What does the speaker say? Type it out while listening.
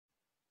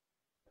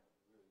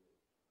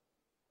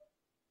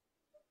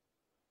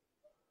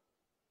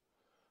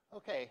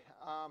Okay,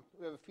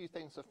 we have a few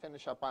things to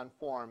finish up on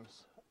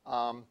forms.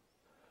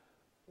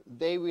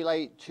 They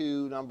relate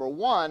to, number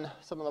one,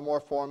 some of the more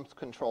forms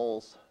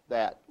controls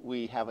that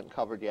we haven't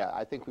covered yet.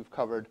 I think we've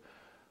covered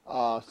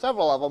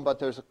several of them, but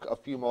there's a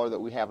few more that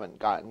we haven't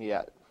gotten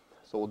yet.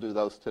 So we'll do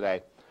those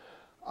today.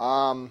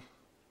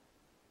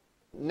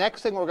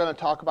 Next thing we're going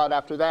to talk about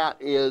after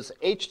that is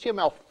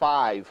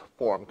HTML5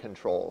 form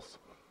controls.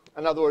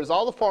 In other words,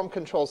 all the form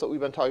controls that we've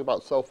been talking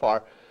about so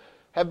far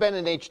have been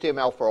in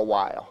HTML for a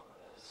while.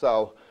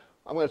 So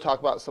I'm going to talk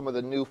about some of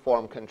the new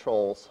form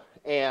controls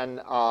and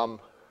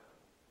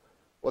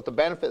what the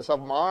benefits of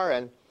them are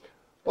and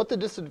what the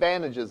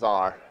disadvantages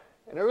are.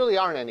 And there really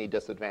aren't any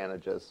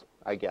disadvantages,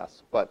 I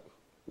guess, but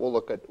we'll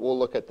look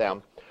at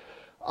them.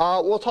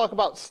 We'll talk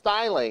about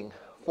styling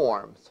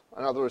forms.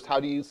 In other words, how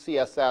to use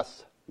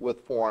CSS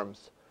with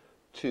forms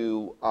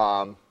to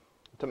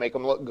make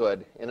them look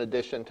good in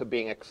addition to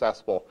being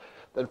accessible.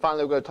 Then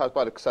finally, we're going to talk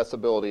about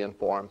accessibility in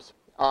forms.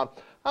 I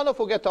don't know if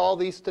we'll get to all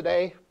these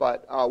today,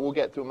 but we'll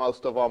get through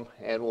most of them,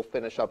 and we'll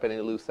finish up any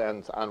loose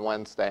ends on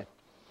Wednesday.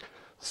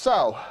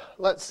 So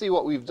let's see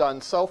what we've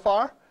done so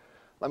far.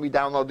 Let me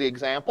download the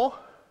example.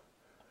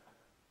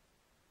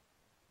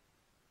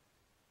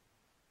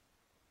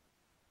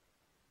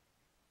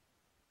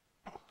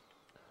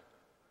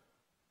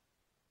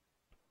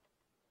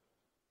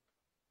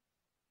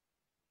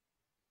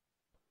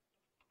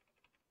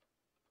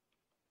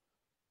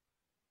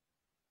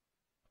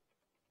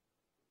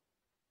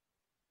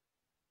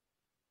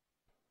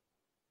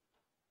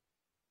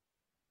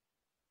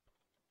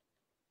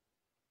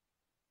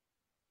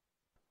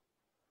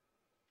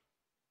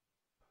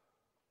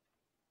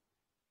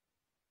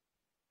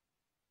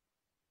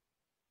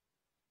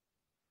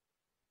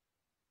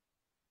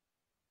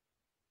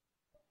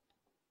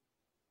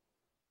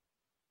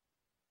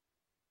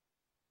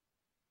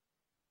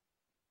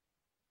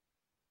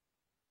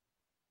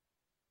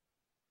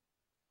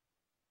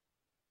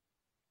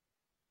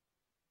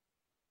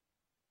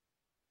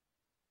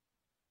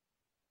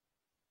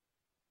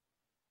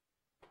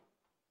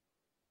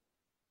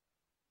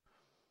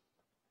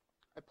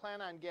 I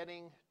plan on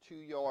getting to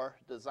your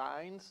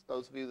designs,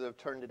 those of you that have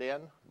turned it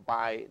in,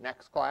 by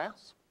next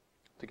class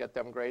to get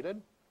them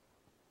graded.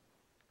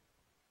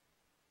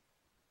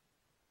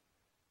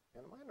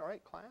 And am I in the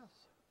right class?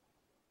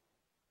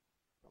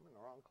 I'm in the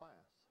wrong class.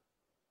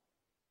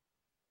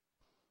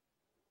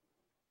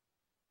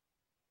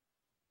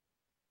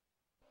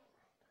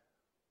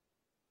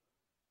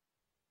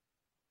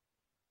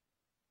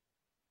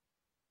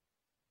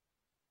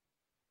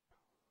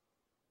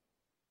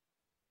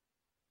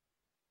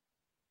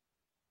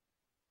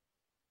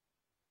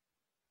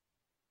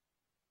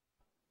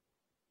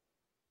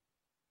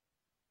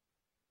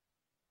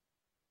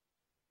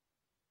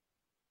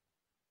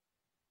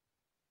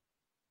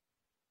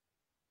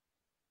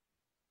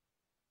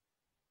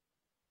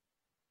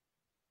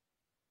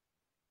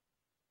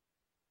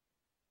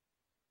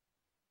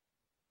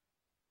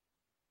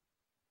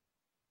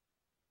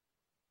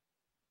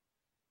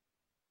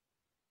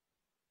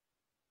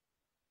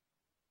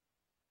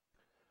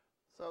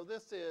 So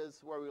this is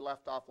where we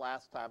left off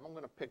last time. I'm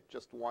going to pick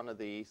just one of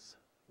these.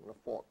 I'm going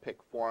to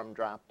pick form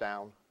drop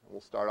down, and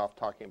we'll start off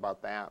talking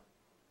about that.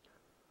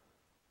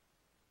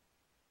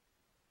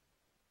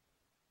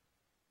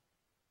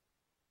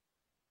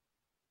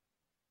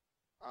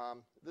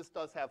 This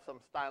does have some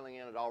styling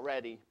in it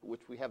already,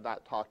 which we have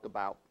not talked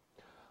about.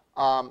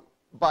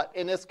 But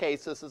in this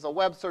case, this is a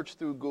web search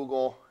through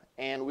Google,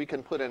 and we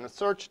can put in a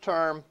search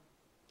term,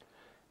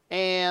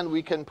 and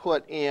we can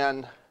put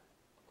in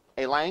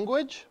a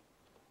language,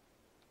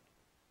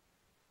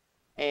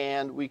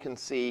 and we can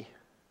see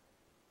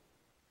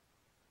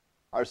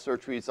our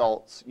search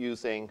results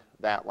using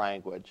that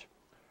language.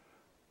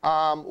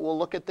 We'll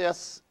look at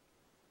this,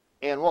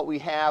 and what we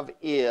have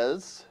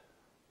is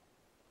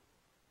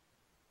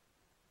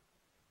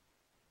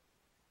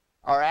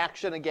our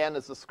action, again,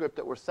 is the script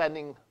that we're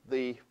sending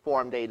the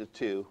form data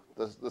to,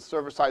 the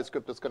server-side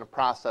script that's going to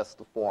process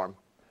the form.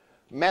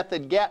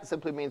 Method get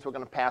simply means we're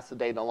going to pass the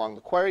data along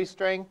the query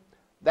string.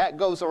 That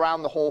goes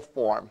around the whole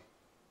form.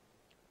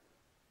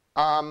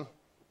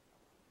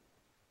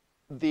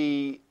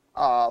 The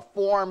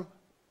form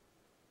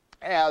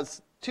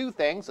has two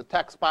things, a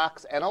text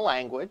box and a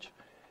language.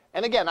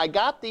 And again, I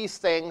got these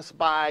things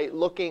by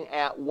looking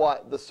at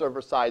what the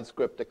server-side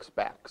script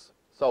expects.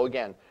 So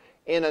again,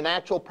 in an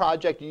actual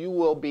project, you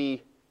will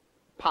be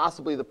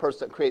possibly the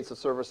person that creates the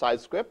server-side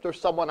script, or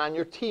someone on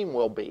your team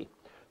will be.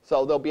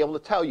 So they'll be able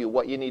to tell you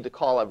what you need to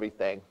call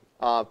everything.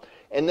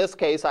 In this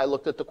case, I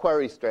looked at the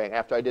query string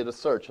after I did a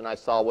search, and I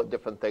saw what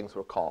different things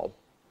were called.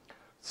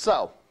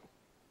 So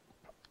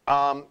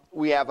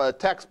we have a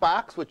text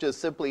box, which is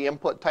simply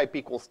input type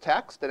equals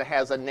text, and it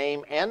has a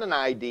name and an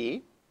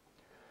ID.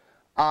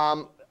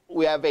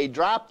 We have a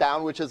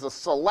drop-down, which is a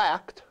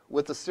select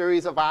with a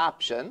series of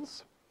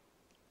options.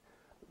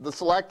 The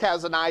select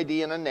has an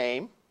ID and a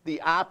name.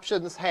 The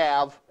options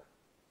have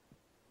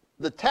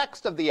the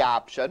text of the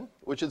option,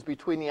 which is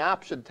between the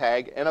option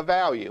tag and a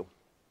value.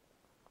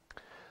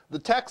 The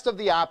text of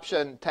the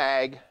option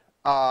tag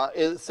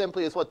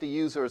simply is what the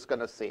user is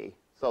going to see.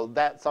 So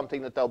that's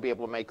something that they'll be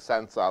able to make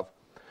sense of.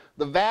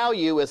 The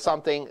value is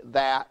something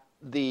that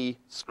the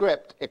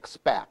script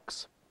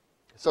expects.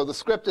 So the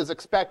script is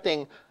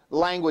expecting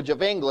language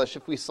of English,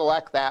 if we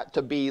select that,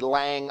 to be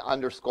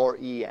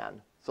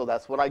lang_en. So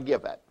that's what I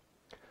give it.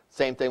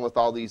 Same thing with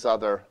all these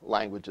other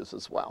languages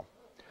as well.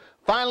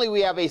 Finally,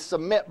 we have a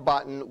submit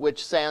button,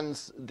 which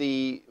sends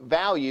the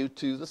value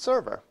to the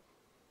server.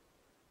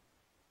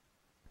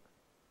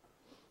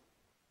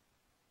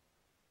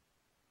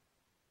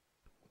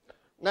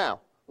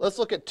 Now, let's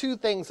look at two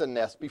things in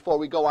this before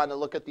we go on and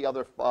look at the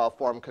other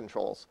form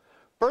controls.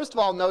 First of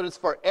all, notice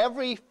for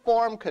every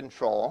form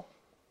control,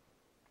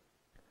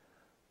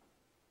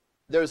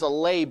 there's a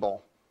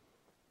label.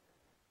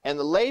 And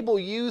the label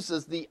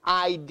uses the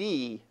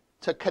ID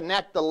to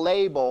connect the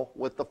label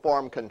with the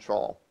form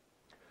control.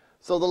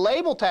 So the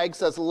label tag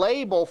says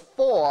label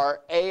for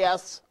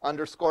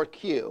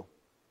AS_Q.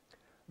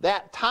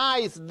 That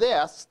ties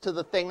this to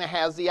the thing that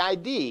has the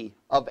ID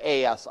of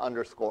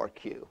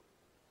AS_Q.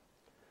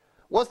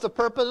 What's the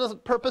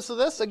purpose of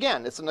this?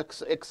 Again, it's an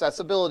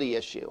accessibility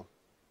issue.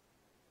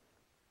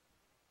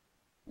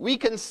 We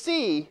can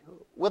see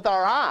with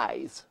our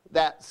eyes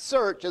that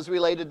search is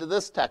related to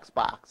this text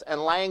box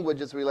and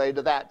language is related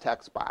to that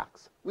text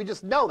box. We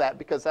just know that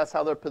because that's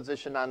how they're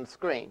positioned on the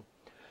screen.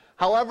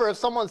 However, if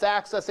someone's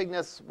accessing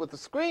this with a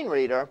screen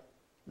reader,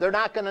 they're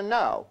not going to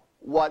know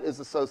what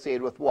is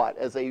associated with what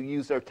as they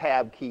use their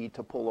tab key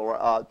to pull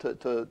or,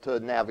 to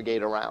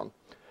navigate around.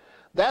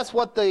 That's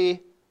what the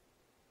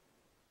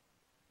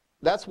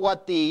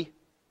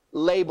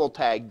label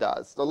tag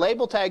does. The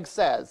label tag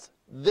says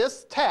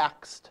this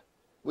text,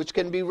 which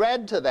can be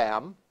read to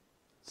them,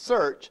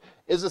 search,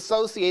 is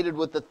associated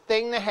with the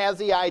thing that has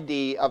the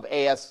ID of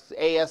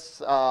AS_Q.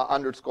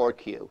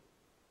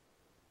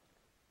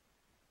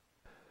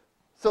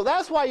 So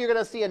that's why you're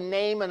going to see a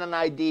name and an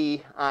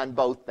ID on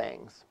both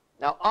things.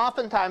 Now,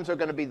 oftentimes they're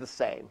going to be the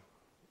same,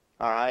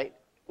 all right,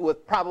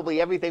 with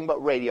probably everything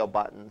but radio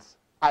buttons.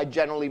 I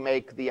generally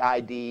make the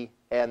ID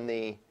and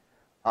the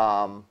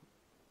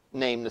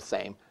name the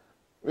same.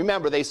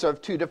 Remember, they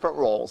serve two different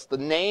roles. The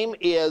name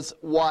is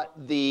what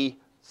the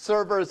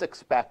server is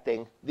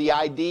expecting. The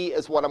ID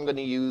is what I'm going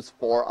to use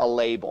for a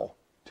label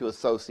to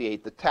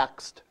associate the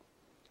text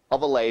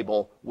of a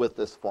label with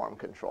this form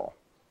control.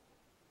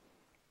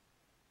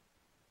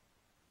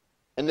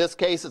 In this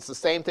case, it's the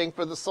same thing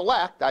for the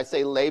select. I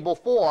say label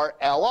for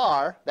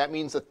LR. That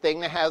means the thing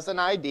that has an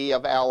ID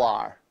of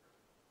LR.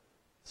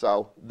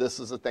 So this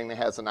is the thing that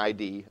has an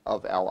ID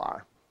of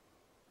LR.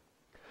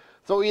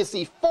 So when you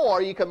see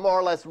for, you can more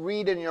or less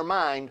read in your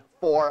mind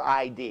for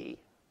ID,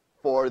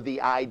 for the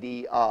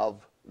ID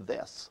of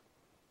this.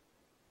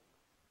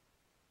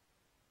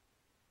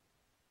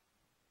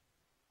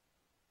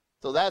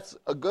 So that's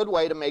a good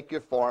way to make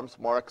your forms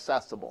more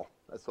accessible.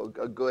 That's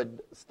a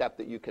good step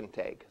that you can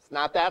take. It's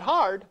not that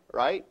hard,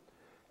 right,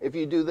 if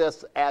you do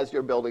this as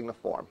you're building the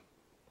form.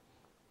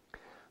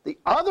 The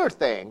other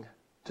thing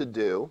to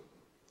do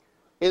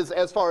is,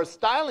 as far as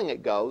styling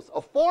it goes,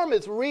 a form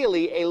is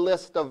really a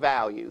list of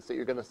values that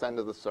you're going to send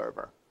to the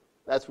server.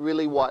 That's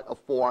really what a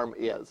form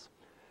is.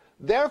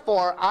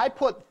 Therefore, I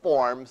put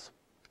forms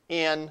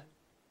in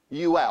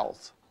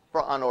ULs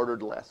for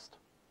unordered list.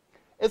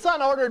 It's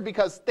unordered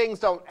because things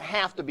don't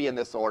have to be in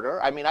this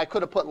order. I mean, I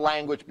could have put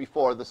language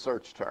before the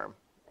search term,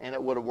 and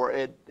it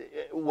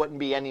wouldn't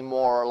be any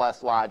more or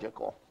less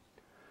logical.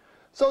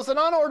 So it's an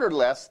unordered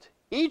list.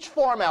 Each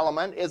form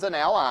element is an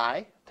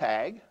LI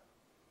tag.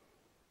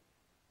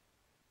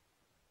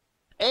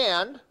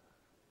 And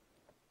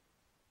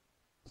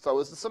so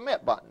is the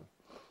submit button.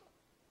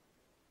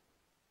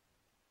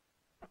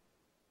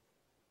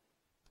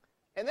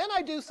 And then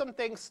I do some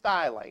things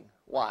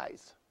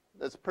styling-wise.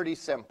 That's pretty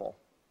simple.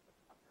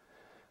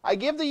 I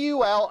give the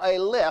UL a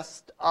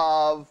list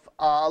of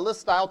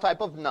list style type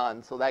of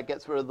none, so that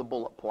gets rid of the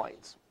bullet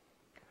points.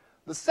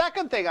 The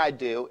second thing I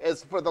do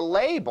is for the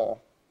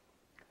label,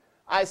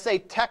 I say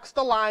text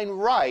align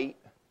right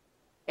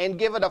and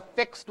give it a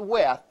fixed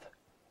width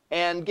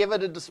and give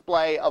it a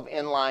display of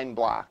inline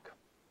block.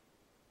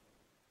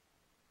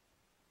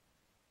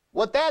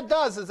 What that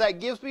does is that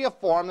gives me a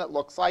form that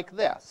looks like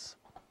this,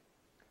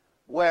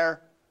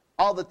 where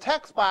all the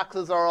text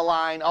boxes are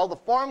aligned, all the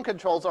form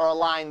controls are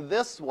aligned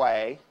this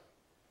way,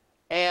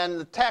 and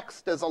the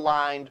text is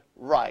aligned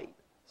right.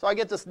 So I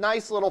get this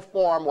nice little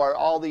form where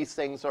all these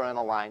things are in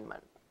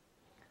alignment.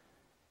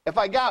 If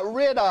I got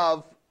rid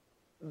of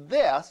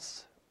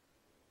this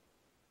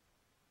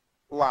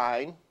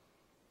line,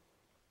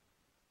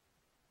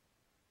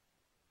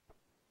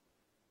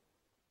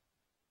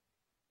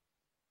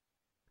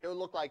 it would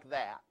look like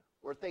that,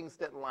 where things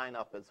didn't line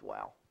up as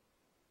well.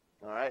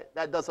 All right,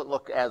 that doesn't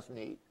look as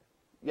neat.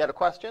 You had a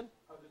question?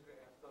 I was just going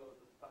to ask, so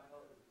the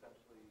style is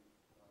essentially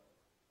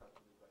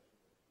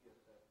customization of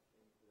CSS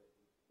into the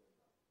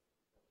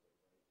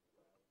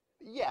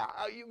Yeah,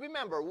 you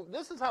remember,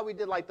 this is how we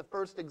did like the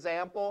first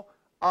example.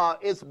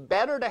 It's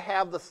better to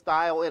have the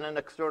style in an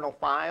external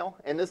file.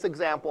 In this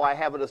example, I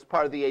have it as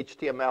part of the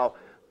HTML.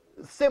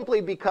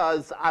 simply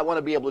because I want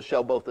to be able to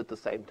show both at the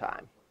same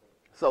time.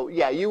 So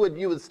yeah, you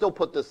would still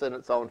put this in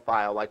its own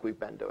file like we've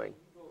been doing.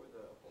 Go over the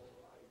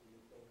whole ID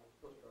thing. I'm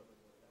still struggling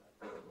with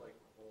that. Like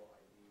the whole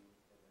ID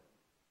and then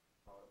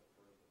how it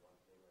refers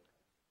to one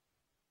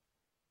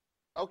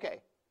thing.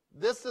 Okay,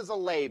 this is a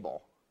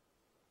label.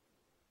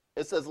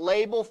 It says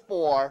label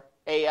for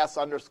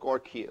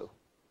AS_Q.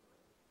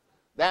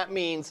 That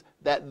means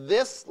that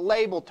this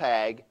label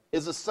tag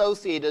is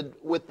associated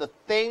with the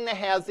thing that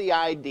has the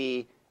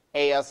ID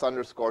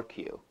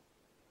AS_Q,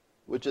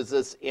 which is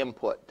this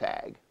input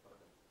tag.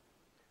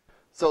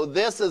 So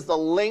this is the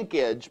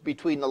linkage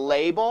between the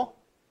label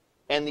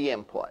and the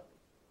input.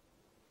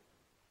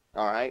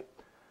 All right?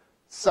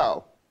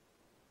 So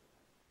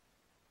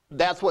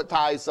that's what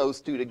ties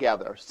those two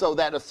together. So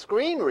that a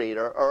screen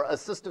reader or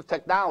assistive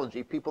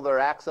technology, people that are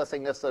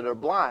accessing this that are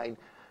blind,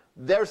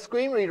 their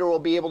screen reader will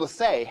be able to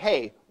say,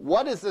 hey,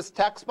 what is this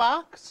text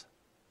box?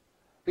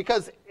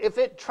 Because if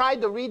it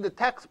tried to read the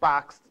text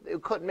box,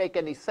 it couldn't make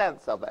any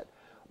sense of it.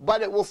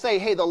 But it will say,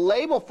 hey, the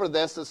label for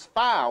this is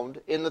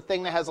found in the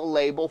thing that has a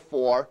label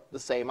for the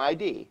same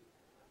ID.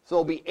 So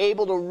it'll be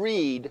able to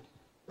read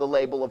the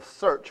label of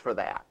search for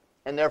that.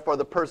 And therefore,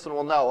 the person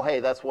will know, hey,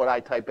 that's what I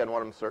type in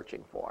what I'm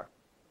searching for.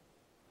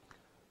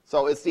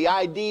 So it's the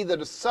ID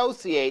that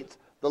associates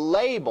the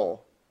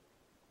label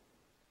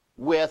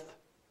with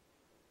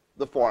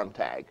the form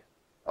tag.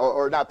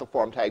 Or not the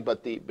form tag,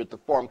 but the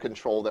form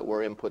control that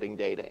we're inputting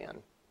data in.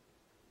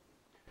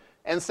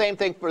 And same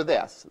thing for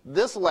this.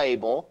 This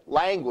label,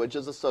 language,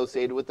 is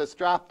associated with this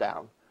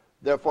dropdown.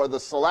 Therefore, the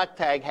select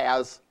tag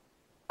has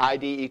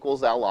ID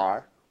equals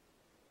LR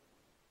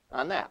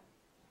on that.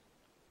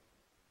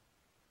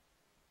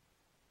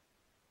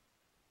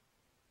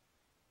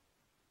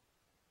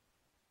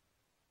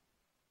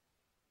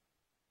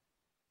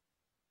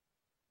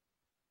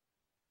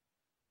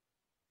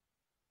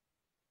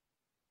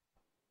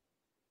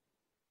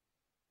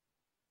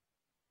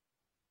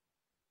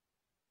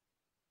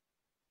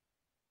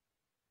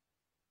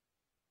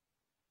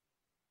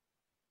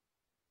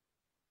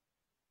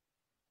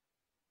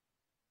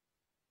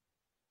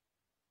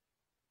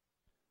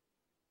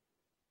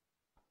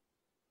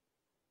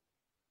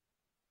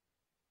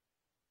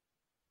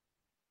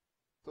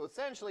 So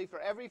essentially,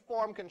 for every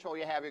form control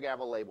you have, you're going to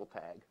have a label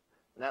tag.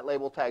 And that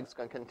label tag is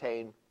going to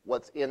contain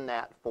what's in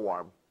that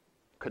form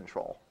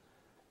control.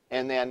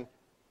 And then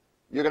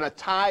you're going to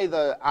tie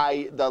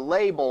the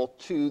label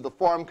to the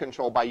form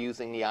control by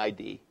using the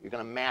ID. You're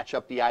going to match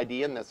up the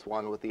ID in this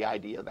one with the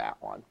ID of that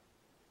one.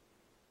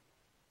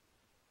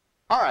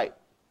 All right.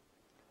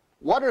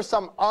 What are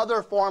some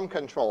other form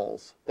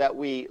controls that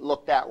we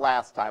looked at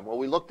last time? Well,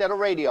 we looked at a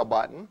radio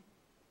button.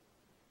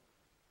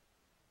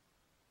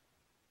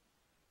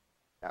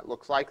 That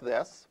looks like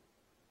this.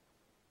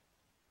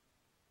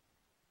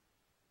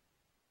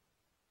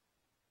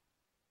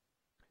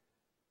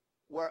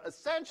 Where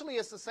essentially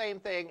it's the same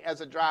thing as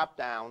a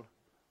drop-down,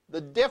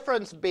 the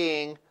difference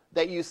being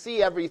that you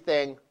see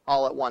everything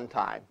all at one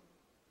time.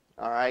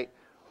 All right?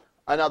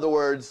 In other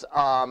words,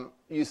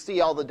 you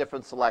see all the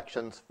different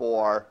selections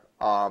for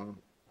the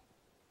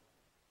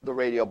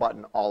radio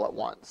button all at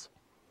once.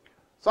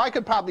 So I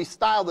could probably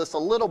style this a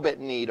little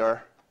bit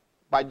neater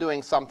by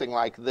doing something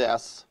like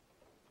this.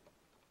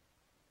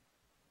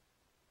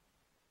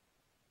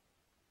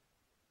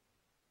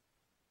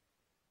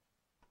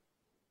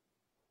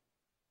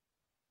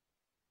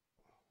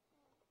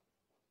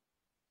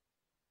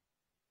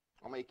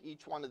 I'll make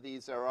each one of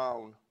these their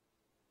own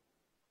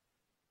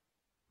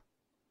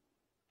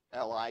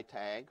LI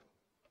tag.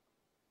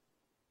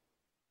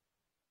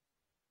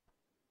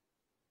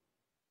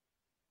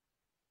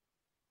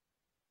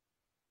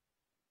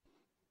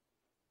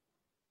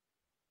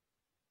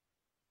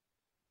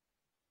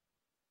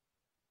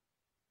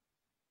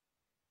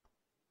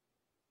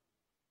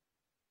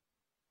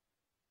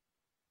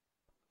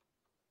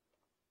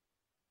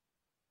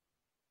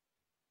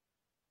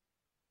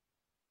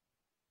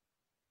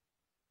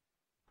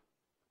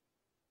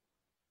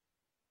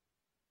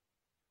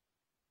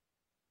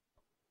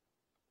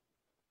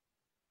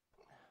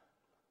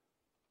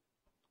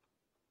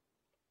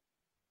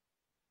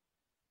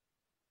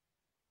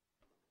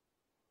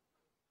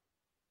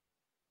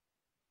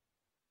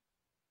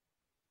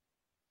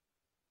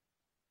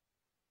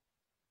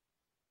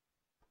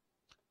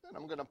 Then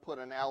I'm going to put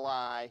an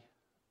LI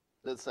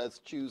that says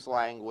choose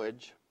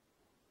language.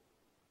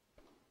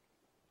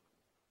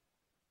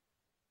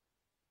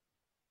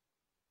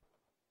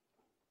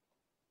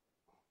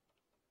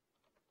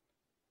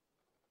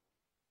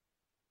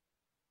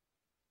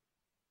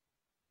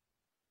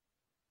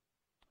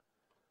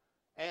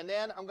 And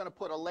then I'm going to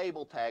put a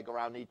label tag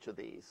around each of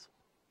these.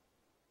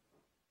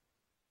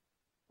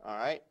 All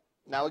right.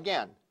 Now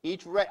again,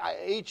 each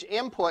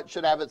input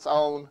should have its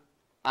own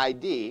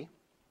ID.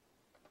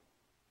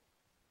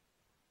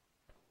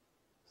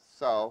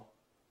 So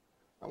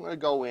I'm going to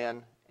go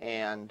in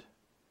and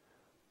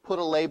put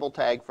a label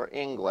tag for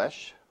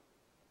English.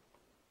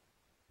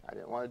 I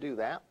didn't want to do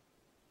that.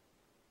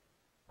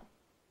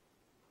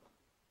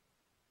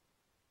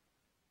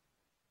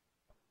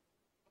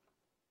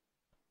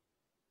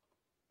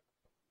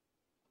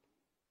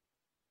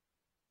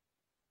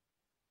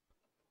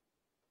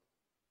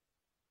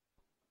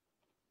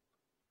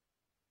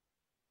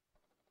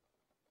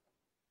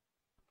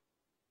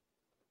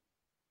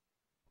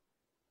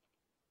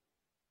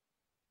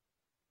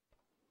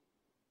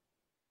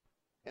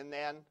 And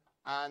then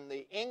on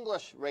the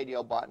English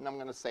radio button, I'm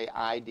going to say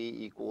ID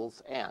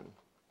equals N.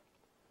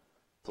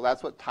 So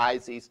that's what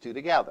ties these two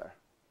together.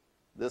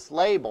 This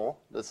label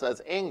that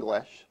says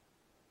English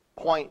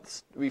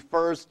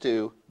refers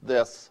to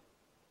this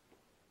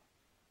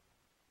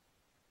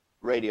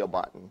radio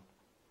button.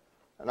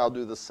 And I'll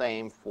do the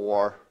same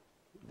for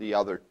the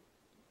other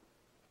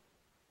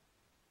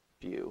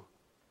few.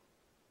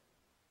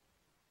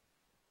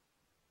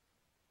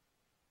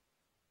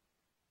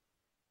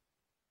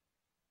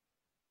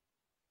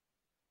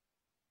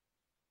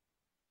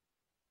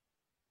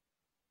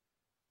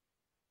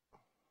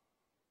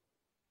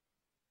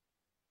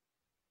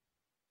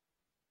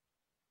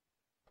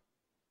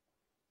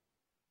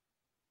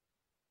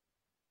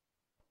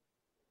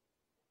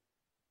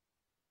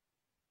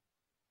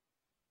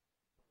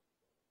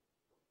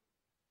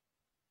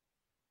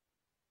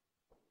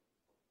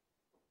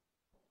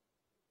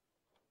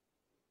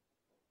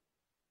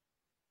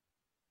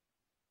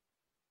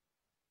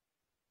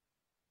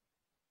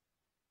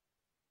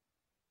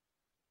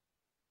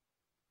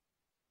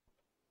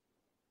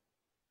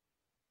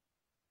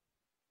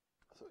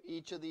 So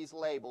each of these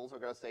labels are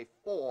going to say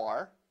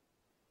 4,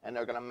 and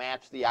they're going to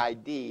match the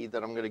ID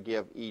that I'm going to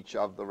give each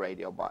of the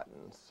radio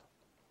buttons.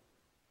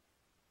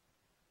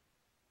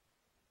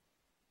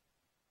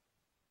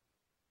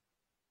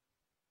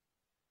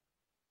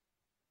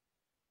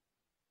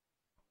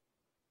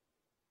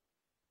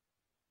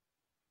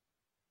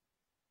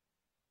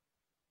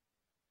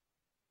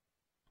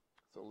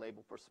 So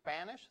label for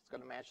Spanish, it's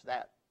going to match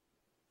that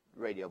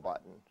radio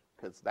button,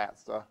 because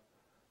that's the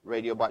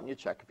radio button you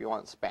check if you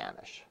want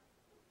Spanish.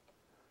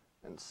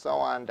 And so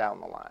on down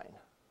the line.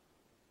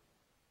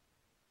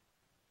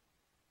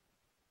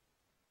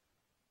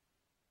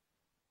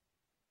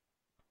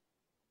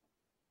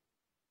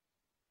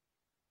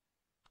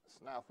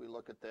 So now if we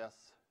look at this,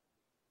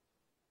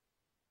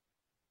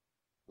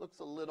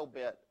 looks a little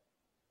bit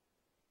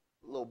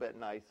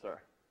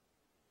nicer.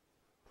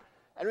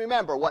 And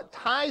remember, what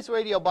ties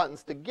radio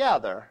buttons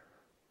together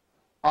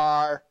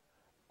are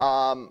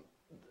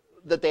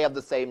that they have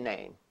the same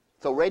name.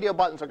 So radio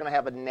buttons are going to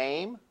have a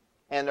name,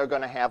 and they're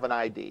going to have an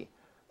ID.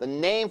 The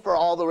name for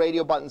all the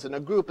radio buttons in a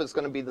group is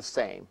going to be the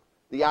same.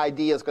 The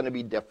ID is going to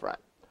be different.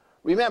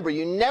 Remember,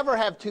 you never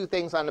have two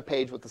things on the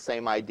page with the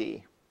same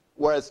ID,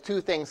 whereas two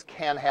things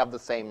can have the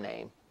same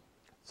name.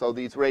 So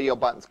these radio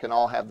buttons can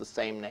all have the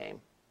same name.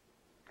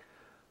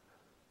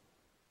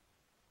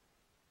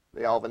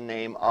 They all have a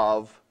name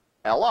of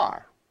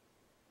LR.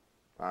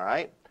 All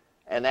right?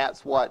 And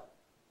that's what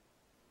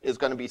is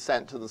going to be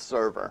sent to the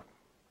server.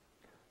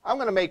 I'm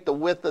going to make the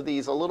width of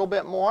these a little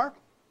bit more.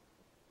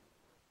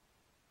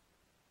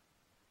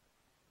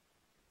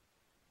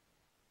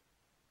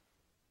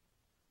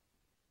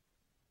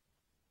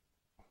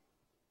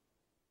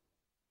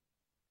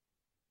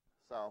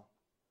 So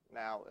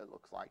now it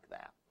looks like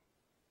that.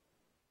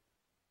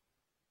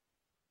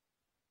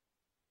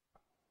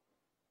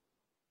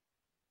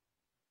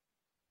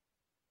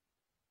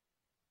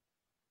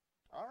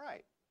 All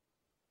right.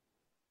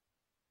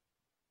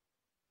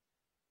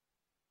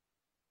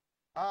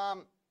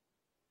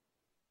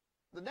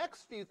 The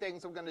next few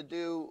things I'm going to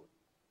do,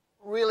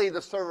 really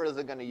the server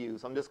isn't going to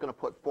use. I'm just going to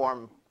put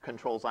form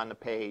controls on the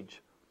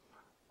page,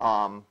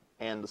 and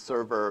the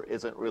server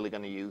isn't really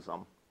going to use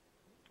them.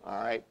 All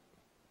right.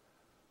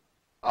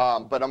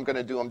 But I'm going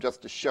to do them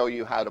just to show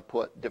you how to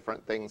put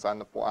different things on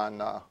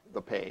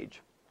the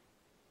page.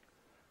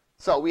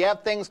 So we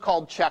have things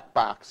called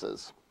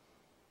checkboxes.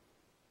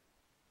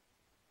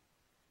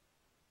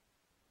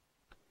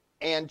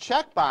 And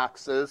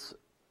checkboxes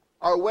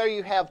are where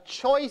you have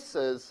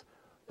choices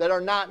that are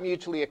not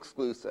mutually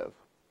exclusive.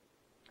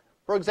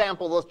 For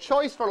example, the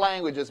choice for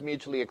language is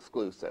mutually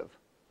exclusive.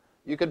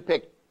 You can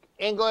pick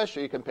English,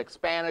 or you can pick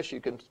Spanish, you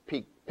can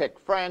pick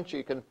French,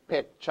 you can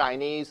pick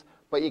Chinese,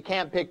 but you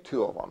can't pick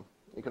two of them.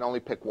 You can only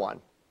pick one.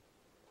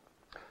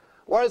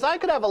 Whereas I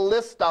could have a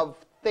list of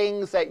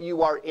things that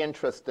you are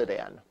interested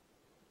in.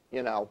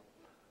 You know,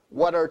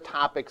 what are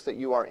topics that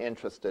you are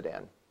interested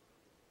in?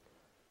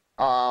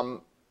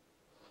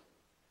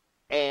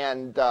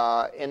 And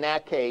in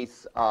that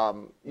case,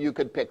 you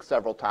could pick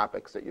several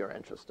topics that you're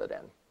interested in.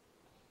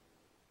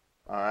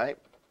 All right?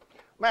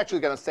 I'm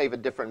actually going to save a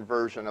different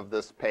version of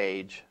this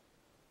page.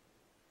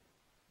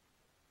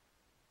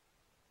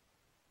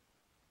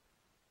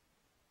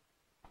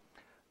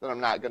 That I'm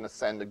not going to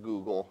send to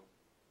Google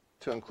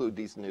to include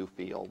these new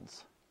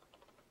fields.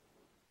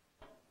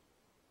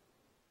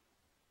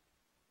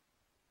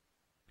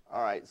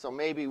 All right, so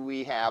maybe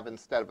we have,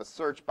 instead of a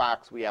search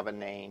box, we have a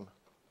name.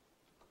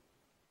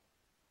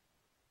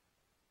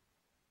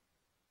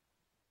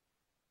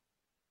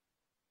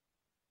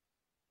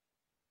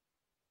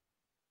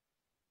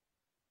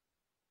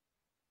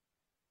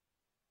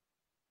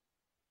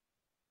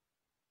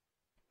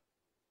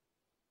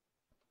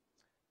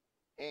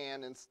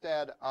 And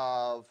instead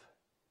of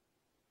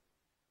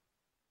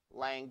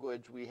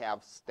language, we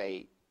have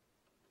state.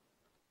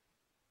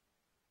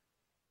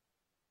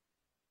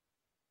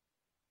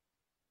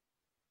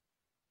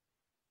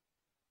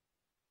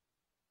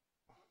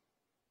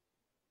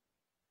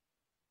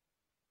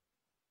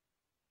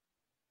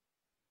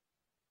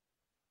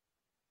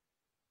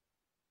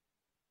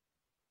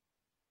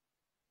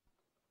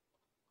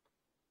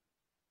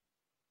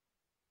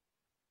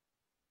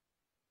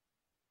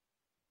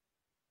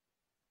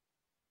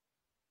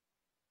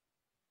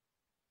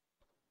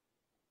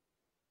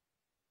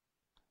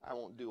 I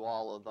won't do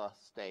all of the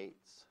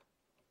states,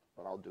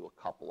 but I'll do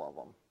a couple of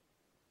them.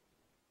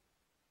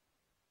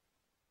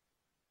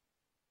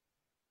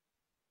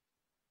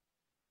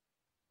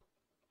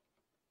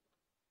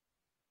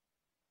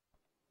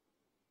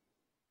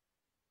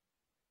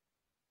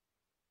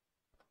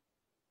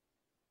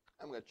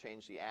 I'm going to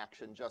change the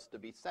action just to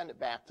be send it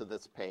back to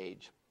this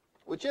page,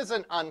 which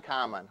isn't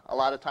uncommon. A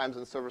lot of times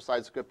in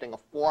server-side scripting, a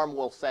form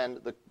will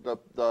send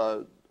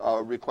the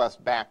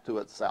request back to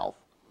itself.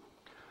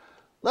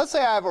 Let's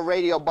say I have a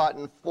radio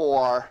button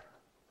for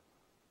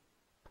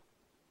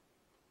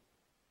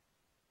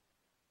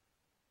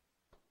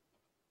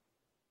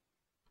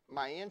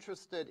my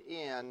interested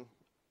in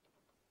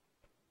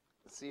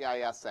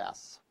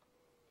CISS.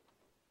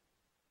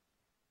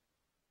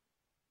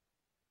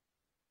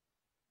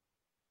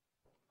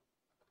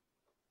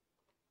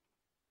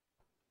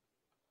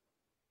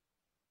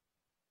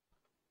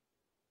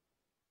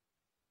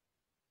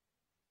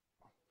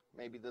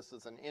 Maybe this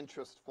is an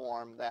interest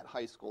form that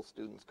high school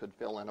students could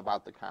fill in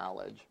about the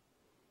college.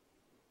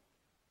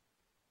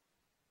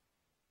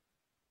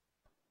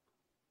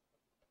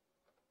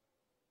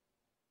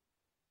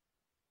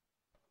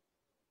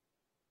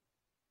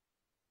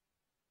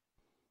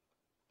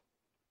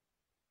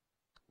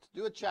 To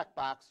do a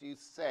checkbox, you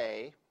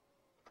say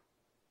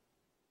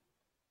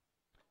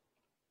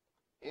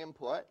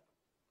input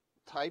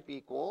type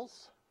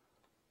equals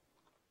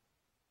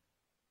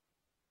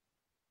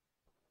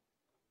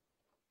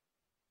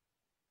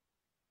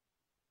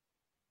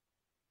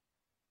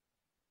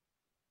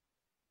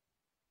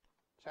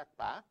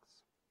checkbox,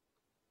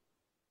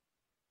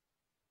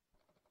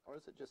 or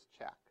is it just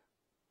check?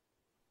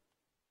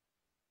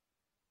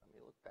 Let me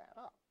look that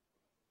up.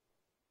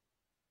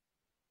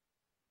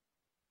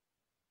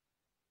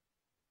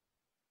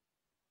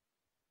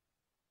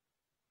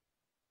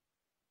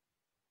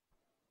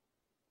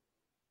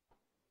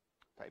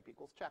 Type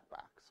equals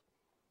checkbox.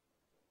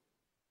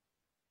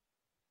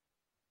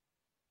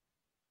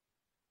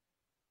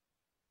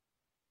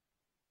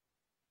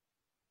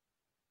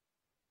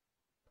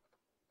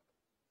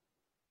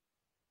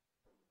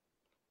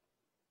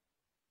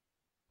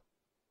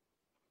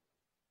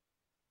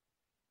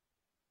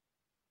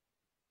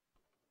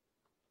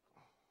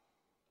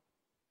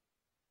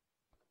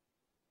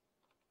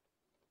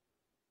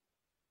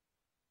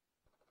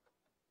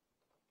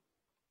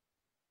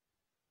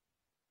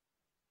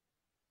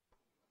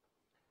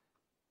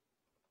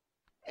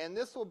 And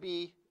this will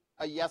be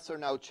a yes or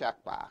no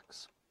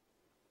checkbox.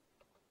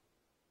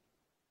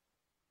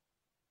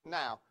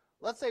 Now,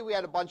 let's say we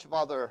had a bunch of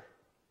other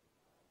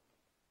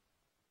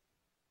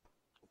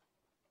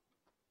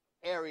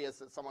areas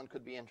that someone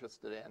could be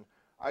interested in.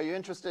 Are you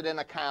interested in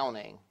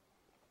accounting?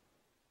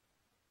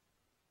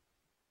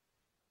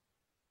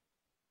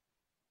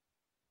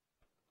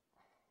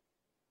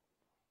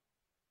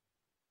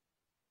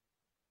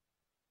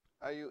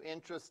 Are you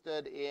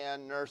interested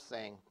in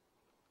nursing?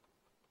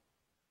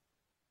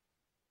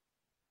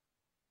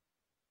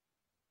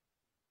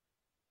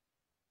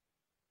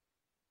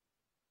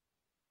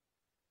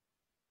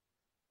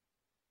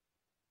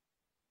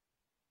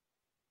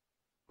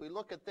 We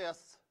look at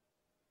this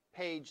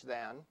page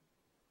then.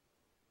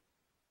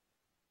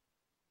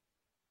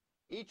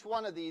 Each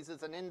one of these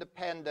is an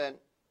independent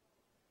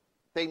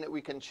thing that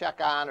we can check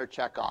on or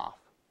check off.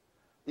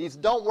 These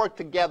don't work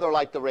together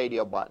like the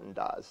radio button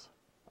does.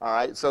 All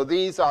right, so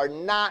these are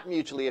not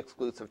mutually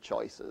exclusive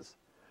choices.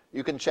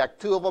 You can check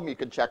 2 of them, you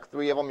can check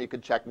 3 of them, you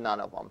can check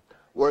none of them.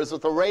 Whereas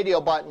with the radio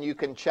button, you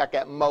can check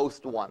at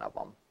most 1 of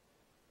them.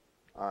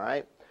 All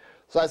right,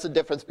 so that's the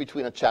difference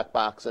between a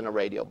checkbox and a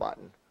radio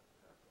button.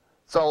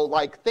 So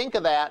like think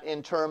of that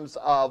in terms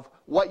of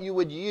what you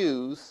would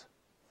use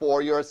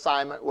for your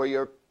assignment where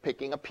you're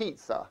picking a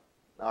pizza,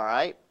 all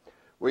right,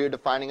 where you're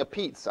defining a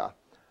pizza.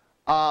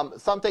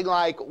 Something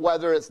like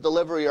whether it's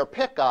delivery or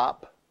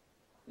pickup,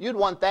 you'd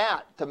want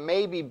that to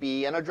maybe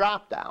be in a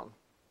drop-down,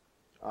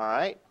 all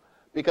right,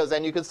 because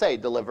then you could say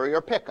delivery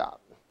or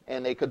pickup,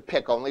 and they could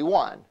pick only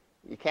one.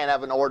 You can't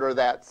have an order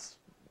that's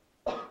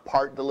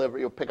part delivery.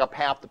 You'll pick up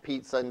half the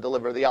pizza and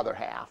deliver the other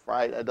half,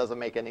 right? It doesn't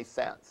make any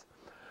sense.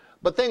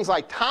 But things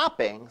like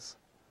toppings,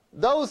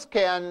 those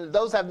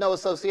have no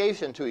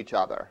association to each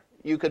other.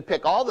 You could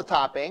pick all the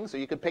toppings or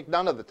you could pick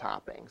none of the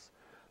toppings.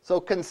 So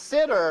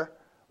consider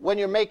when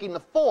you're making the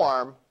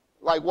form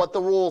like what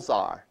the rules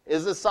are.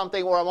 Is this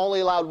something where I'm only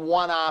allowed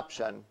one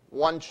option,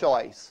 one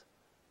choice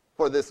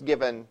for this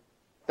given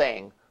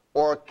thing?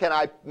 Or can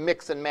I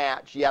mix and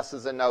match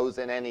yeses and nos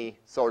in any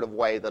sort of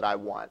way that I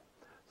want?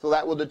 So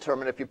that will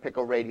determine if you pick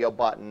a radio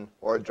button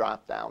or a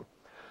drop down.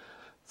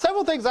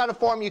 Several things on a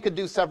form you could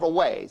do several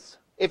ways.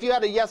 If you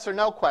had a yes or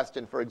no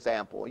question, for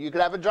example, you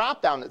could have a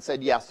drop-down that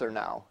said yes or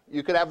no.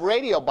 You could have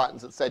radio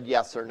buttons that said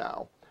yes or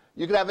no.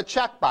 You could have a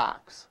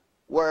checkbox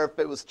where if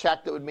it was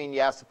checked, it would mean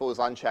yes. If it was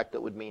unchecked,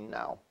 it would mean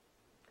no.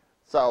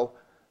 So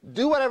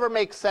do whatever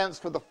makes sense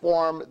for the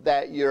form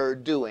that you're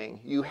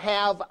doing. You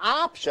have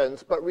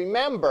options, but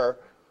remember,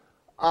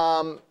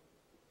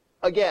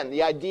 again,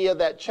 the idea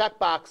that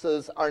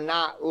checkboxes are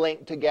not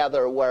linked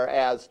together,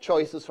 whereas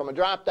choices from a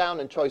drop-down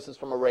and choices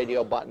from a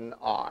radio button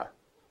are.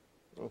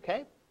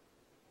 Okay?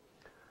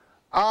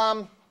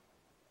 I'm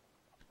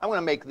going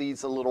to make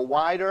these a little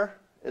wider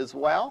as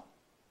well.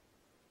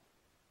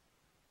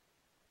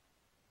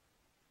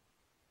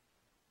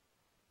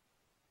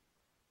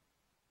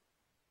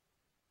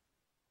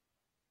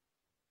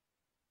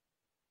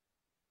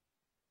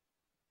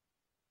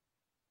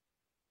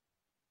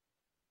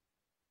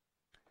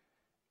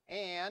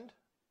 And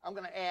I'm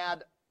going to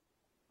add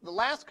the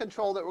last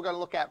control that we're going to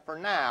look at for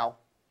now,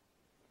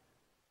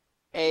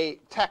 a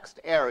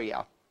text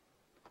area.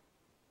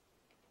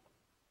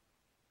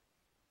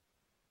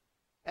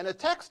 And a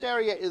text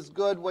area is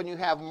good when you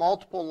have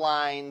multiple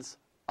lines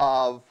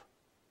of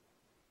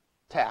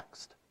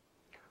text.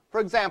 For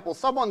example,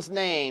 someone's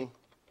name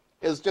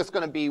is just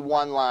going to be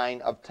one line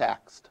of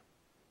text.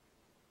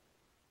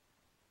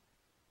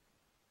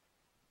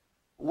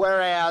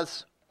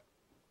 Whereas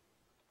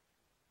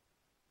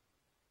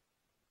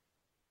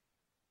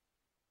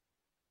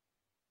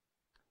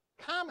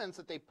comments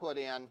that they put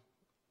in,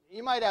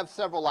 you might have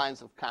several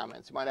lines of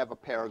comments. You might have a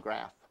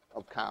paragraph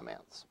of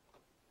comments.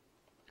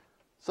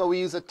 So we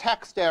use a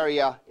text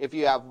area if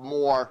you have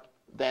more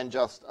than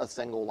just a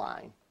single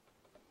line.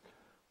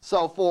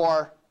 So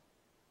for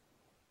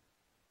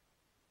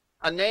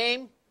a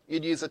name,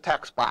 you'd use a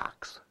text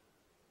box.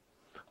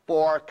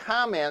 For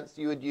comments,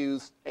 you would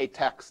use a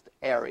text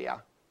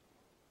area.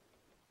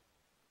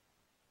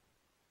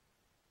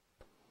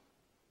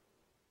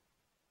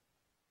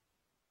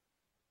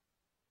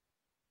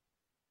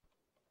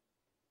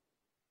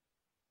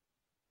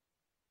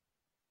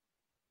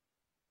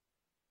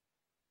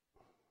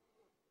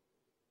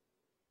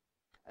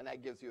 And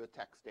that gives you a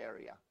text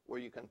area where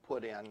you can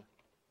put in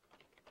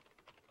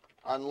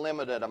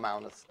unlimited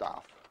amount of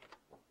stuff.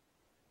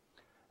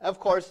 And of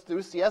course,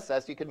 through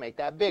CSS, you can make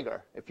that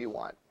bigger if you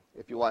want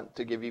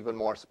to give even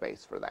more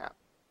space for that.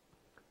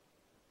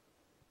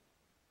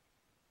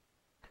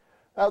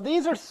 Now,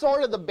 these are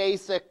sort of the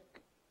basic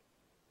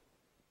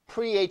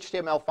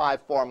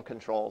pre-HTML5 form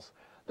controls.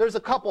 There's a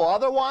couple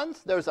other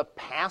ones. There's a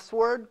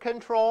password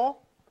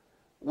control,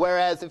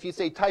 whereas if you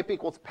say type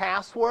equals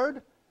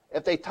password,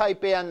 if they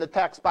type in the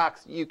text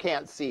box, you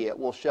can't see it. It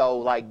will show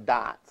like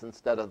dots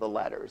instead of the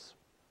letters.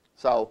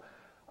 So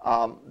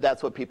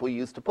that's what people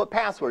use to put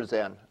passwords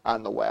in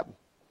on the web.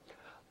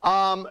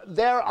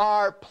 There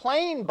are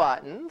plain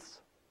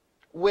buttons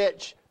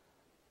which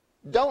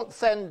don't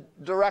send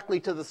directly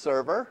to the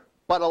server,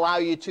 but allow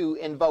you to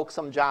invoke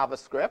some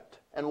JavaScript.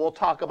 And we'll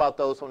talk about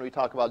those when we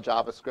talk about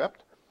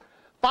JavaScript.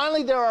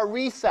 Finally, there are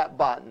reset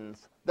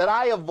buttons that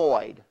I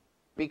avoid,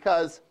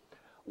 because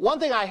one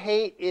thing I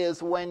hate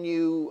is when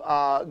you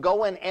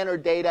go and enter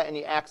data and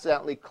you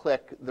accidentally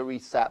click the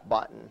reset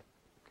button.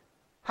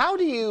 How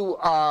do you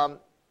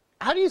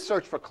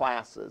search for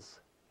classes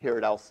here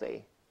at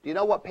LC? Do you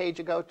know what page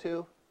you go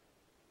to?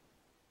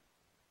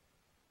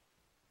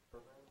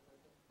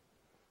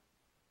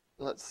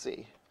 Let's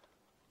see.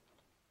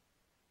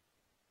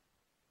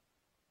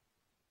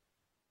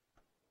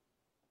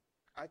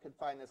 I could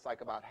find this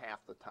like about half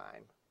the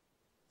time.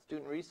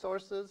 Student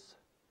resources.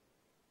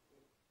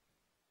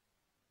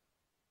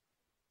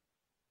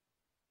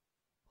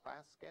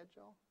 Class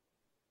schedule.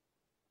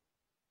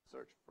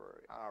 Search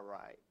for, all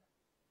right.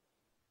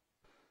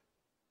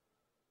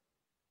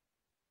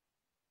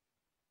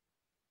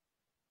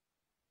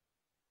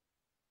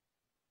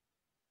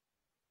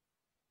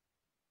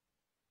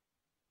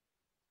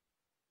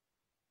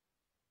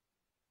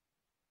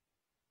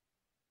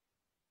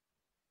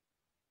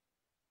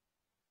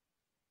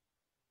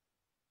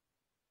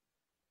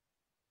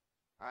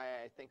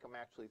 I think I'm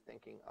actually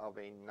thinking of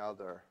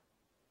another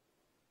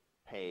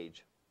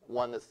page,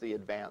 one that's the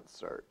advanced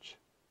search.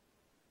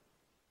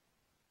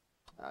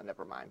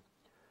 Never mind.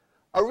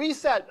 A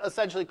reset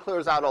essentially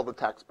clears out all the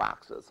text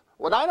boxes.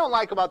 What I don't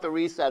like about the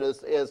reset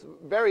is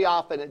very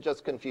often it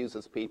just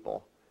confuses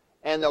people.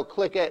 And they'll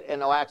click it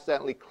and they'll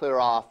accidentally clear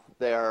off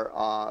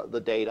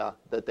the data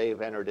that they've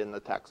entered in the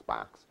text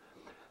box.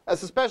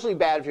 That's especially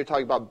bad if you're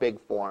talking about big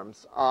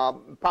forms.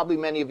 Probably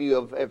many of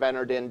you have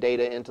entered in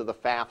data into the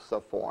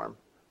FAFSA form,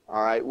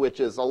 all right, which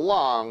is a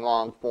long,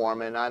 long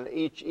form. And on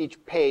each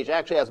page, it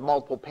actually has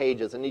multiple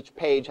pages, and each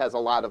page has a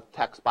lot of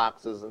text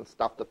boxes and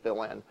stuff to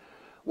fill in.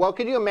 Well,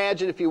 could you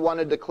imagine if you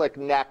wanted to click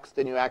next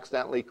and you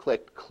accidentally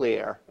clicked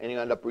clear and you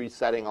end up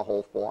resetting a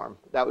whole form?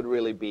 That would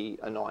really be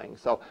annoying.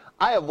 So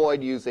I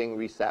avoid using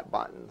reset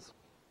buttons.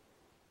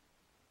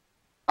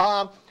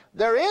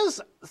 There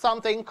is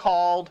something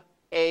called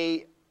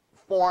a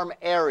form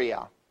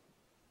area.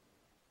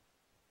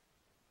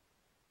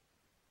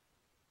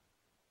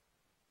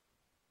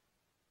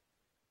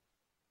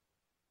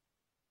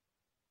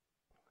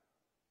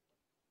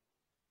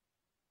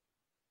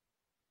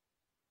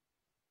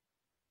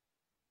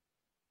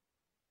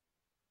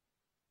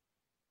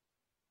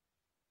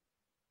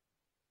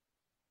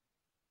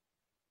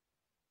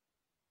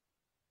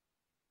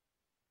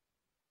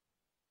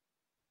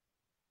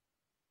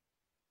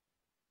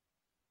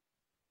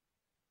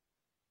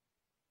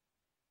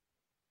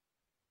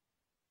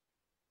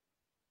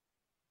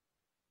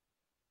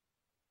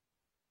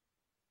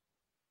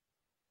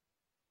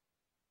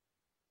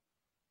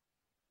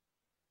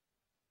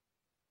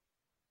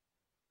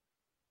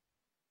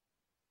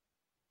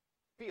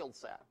 field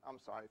set. I'm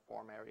sorry,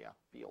 form area,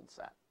 field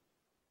set.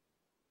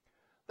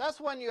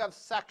 That's when you have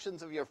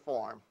sections of your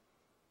form.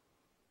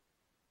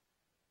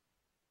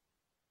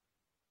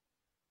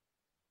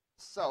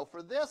 So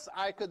for this,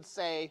 I could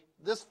say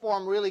this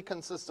form really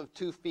consists of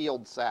two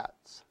field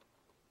sets.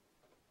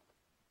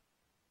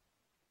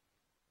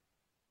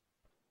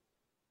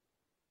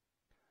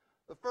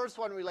 The first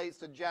one relates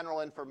to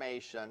general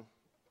information.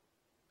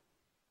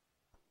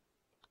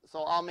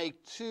 So I'll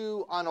make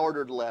two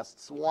unordered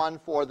lists, one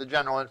for the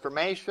general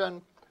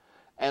information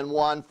and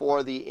one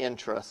for the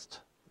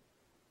interest.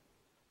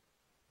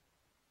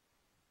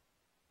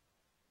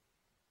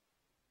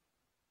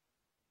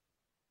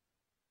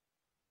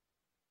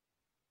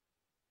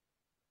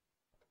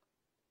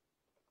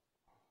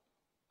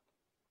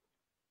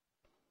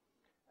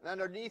 And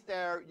underneath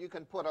there, you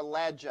can put a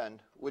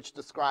legend which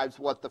describes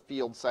what the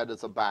field set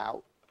is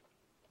about.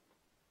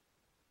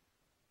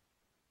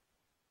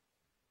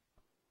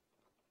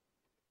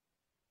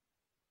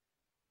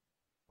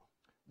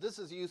 This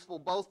is useful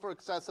both for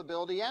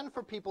accessibility and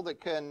for people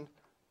that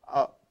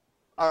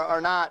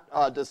are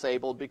not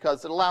disabled,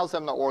 because it allows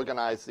them to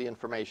organize the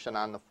information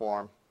on the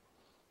form.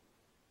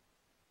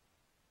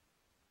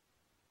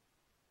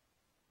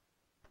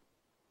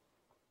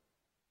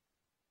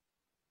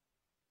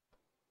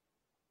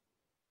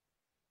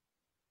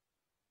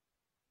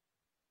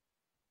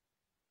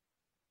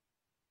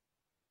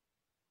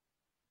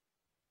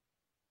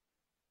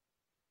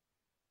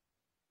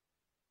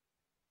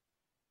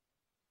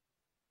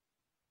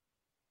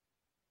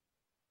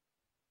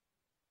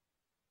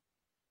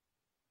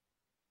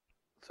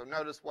 So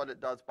notice what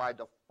it does by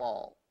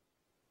default.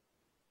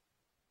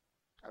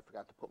 I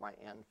forgot to put my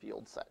N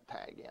field set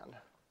tag in.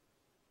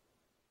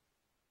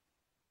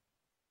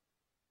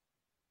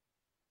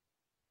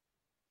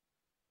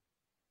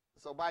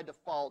 So by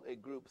default,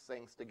 it groups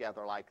things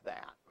together like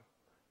that.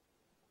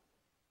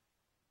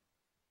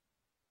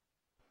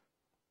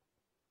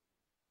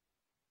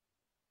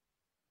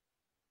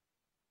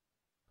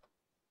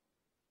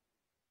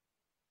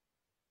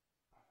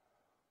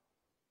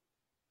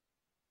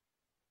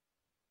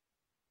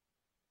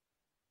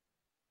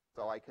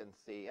 So I can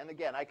see, and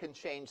again, I can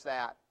change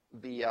that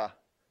via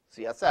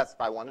CSS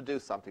if I want to do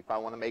something, if I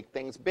want to make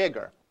things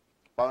bigger,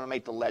 if I want to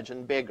make the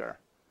legend bigger.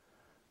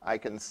 I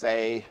can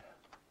say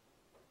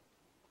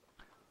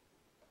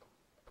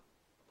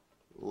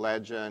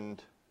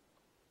legend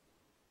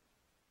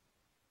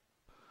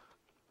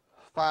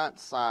font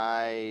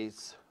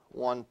size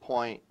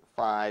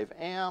 1.5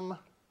 em,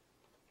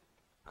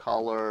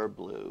 color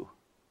blue.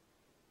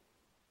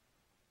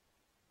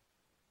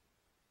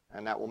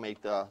 And that will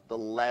make the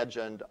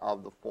legend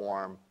of the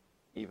form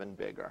even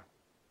bigger.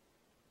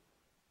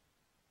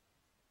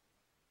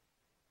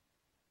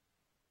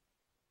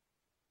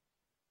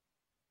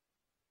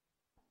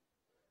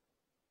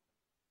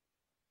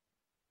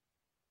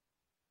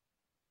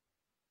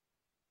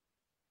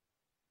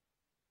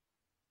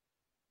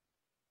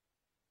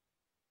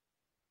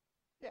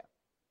 Yeah.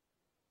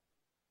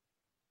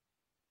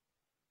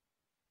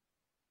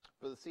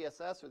 For the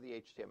CSS or the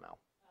HTML?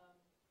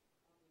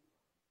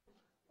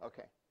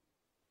 Okay.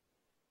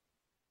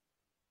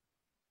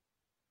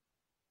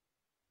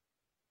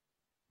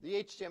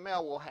 The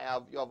HTML will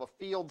have, you'll have a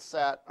field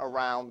set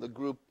around the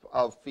group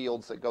of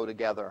fields that go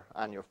together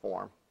on your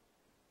form.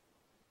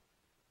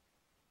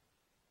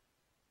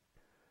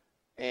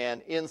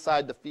 And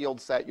inside the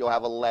field set, you'll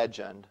have a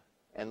legend.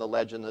 And the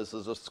legend is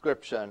a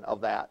description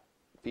of that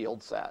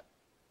field set.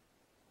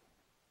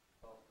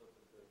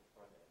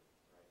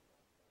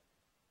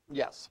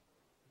 Yes.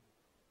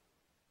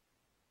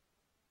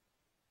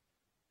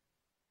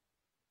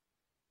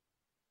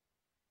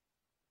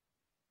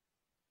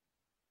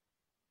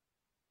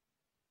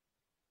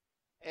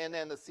 And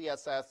then the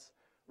CSS,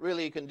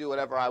 really you can do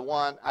whatever I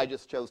want. I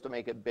just chose to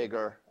make it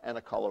bigger and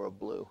a color of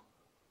blue.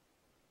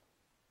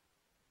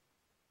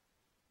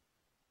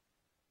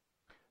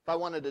 If I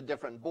wanted a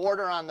different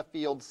border on the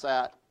field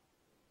set,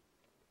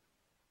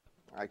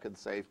 I could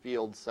say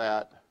field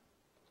set,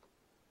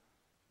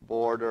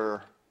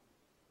 border,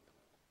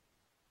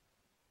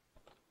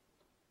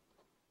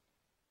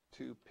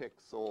 2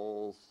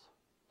 pixels,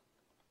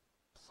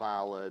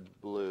 solid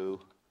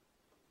blue.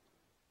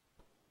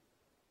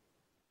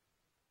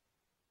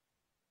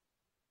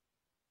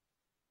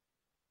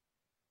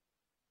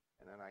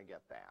 And then I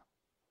get that.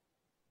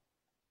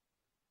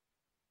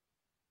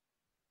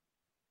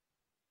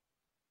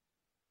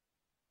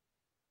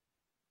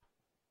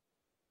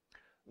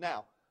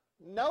 Now,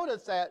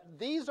 notice that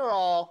these are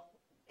all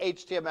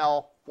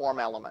HTML form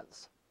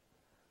elements.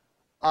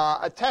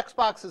 A text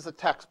box is a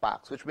text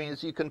box, which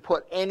means you can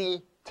put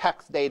any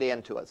text data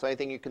into it. So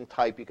anything you can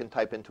type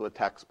into a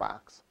text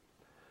box.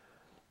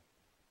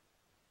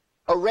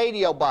 A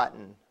radio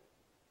button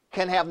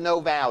can have no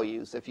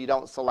values if you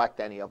don't select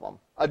any of them.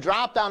 A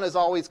drop-down is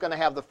always going to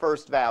have the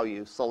first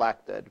value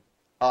selected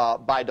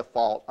by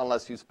default,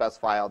 unless you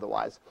specify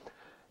otherwise.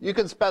 You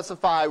can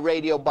specify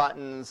radio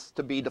buttons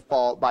to be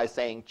default by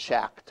saying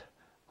checked.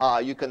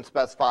 You can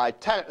specify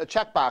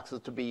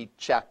checkboxes to be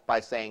checked by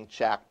saying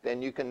checked,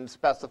 and you can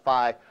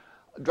specify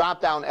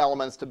drop-down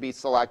elements to be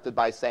selected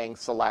by saying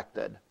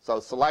selected. So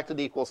selected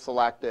equals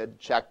selected,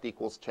 checked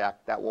equals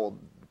checked. That will,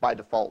 by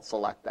default,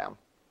 select them.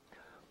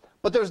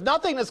 But there's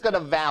nothing that's going to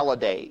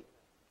validate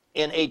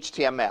in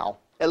HTML,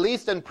 at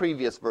least in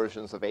previous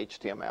versions of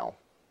HTML.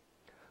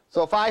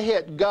 So if I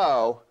hit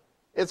go,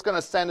 it's going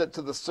to send it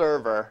to the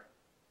server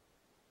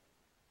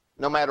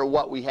no matter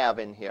what we have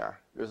in here.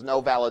 There's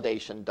no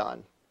validation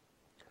done.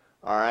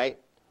 All right?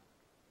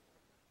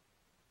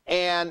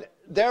 And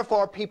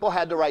therefore, people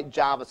had to write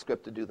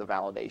JavaScript to do the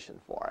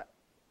validation for it.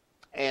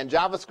 And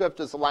JavaScript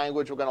is a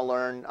language we're going to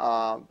learn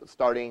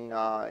starting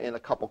in a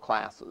couple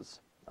classes.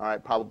 All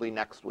right, probably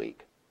next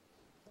week.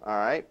 All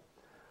right?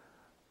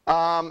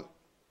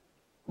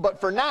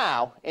 But for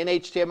now, in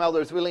HTML,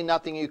 there's really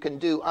nothing you can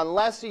do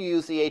unless you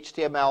use the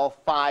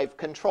HTML5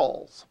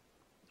 controls.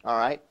 All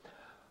right?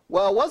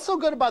 Well, what's so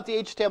good about the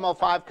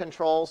HTML5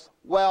 controls?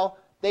 Well,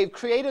 they've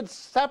created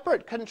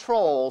separate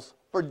controls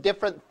for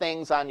different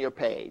things on your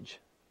page.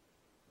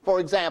 For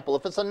example,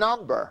 if it's a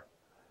number,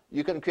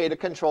 you can create a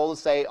control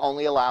to say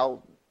only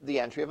allow the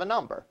entry of a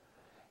number.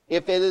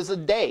 If it is a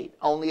date,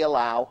 only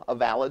allow a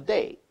valid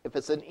date. If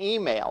it's an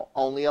email,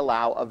 only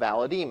allow a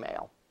valid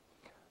email.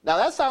 Now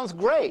that sounds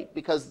great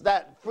because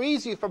that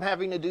frees you from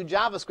having to do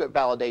JavaScript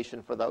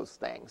validation for those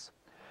things.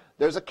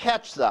 There's a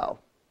catch though.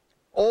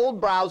 Old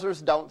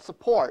browsers don't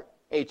support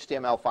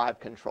HTML5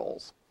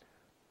 controls.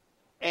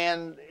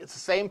 And it's the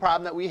same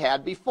problem that we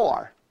had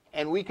before.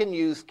 And we can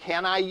use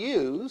can I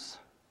use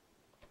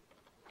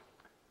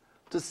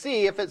to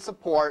see if it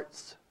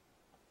supports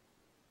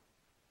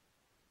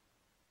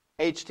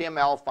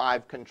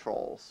HTML5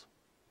 controls.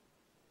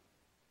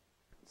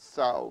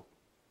 So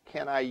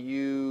can I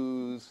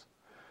use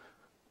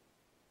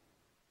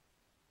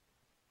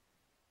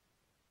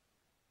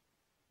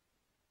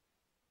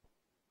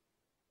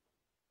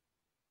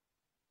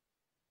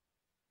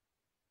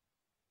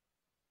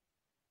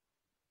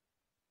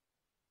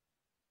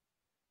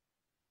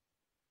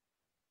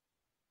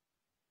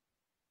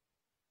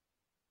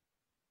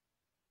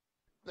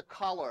the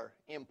color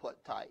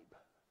input type?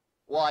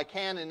 Well, I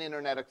cannot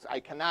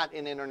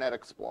in Internet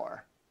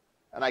Explorer,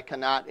 and I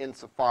cannot in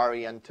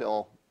Safari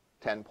until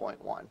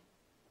 10.1.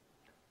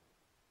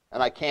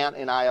 And I can't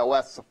in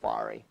iOS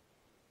Safari.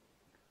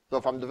 So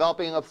if I'm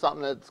developing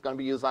something that's going to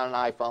be used on an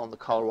iPhone, the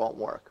color won't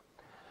work.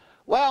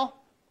 Well,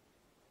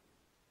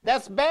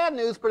 that's bad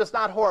news, but it's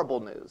not horrible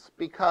news.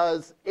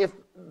 Because if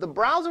the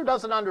browser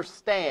doesn't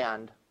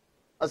understand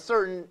a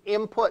certain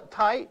input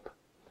type,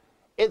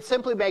 it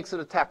simply makes it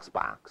a text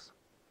box,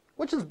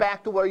 which is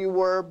back to where you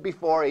were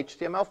before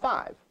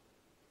HTML5.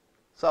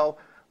 So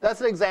that's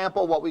an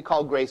example of what we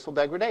call graceful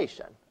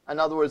degradation. In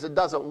other words, it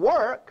doesn't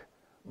work,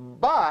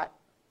 but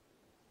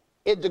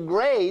it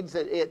degrades,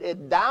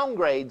 it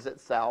downgrades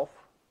itself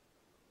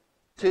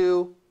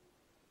to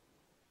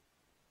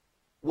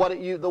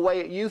the way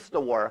it used to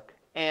work,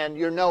 and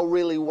you're no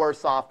really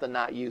worse off than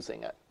not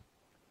using it.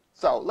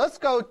 So let's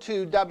go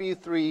to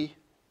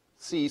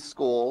W3C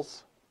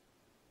schools.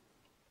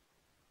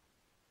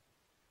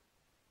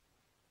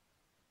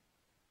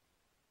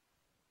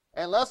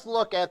 And let's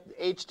look at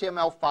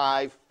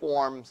HTML5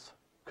 forms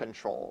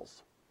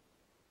controls.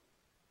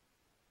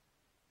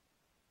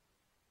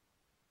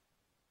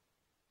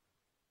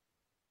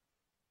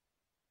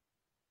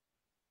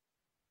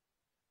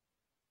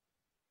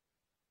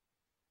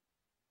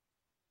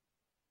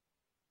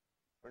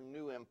 For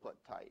new input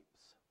types.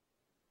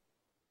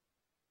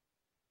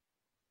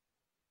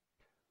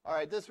 All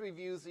right, this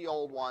reviews the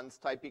old ones.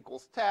 Type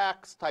equals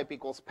text, type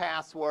equals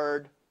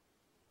password.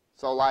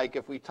 So like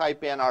if we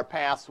type in our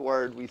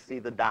password, we see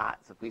the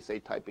dots if we say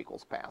type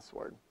equals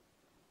password.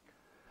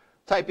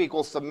 Type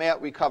equals submit,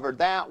 we covered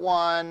that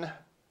one.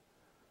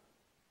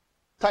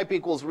 Type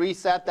equals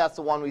reset, that's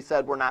the one we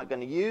said we're not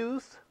going to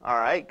use, all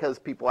right, because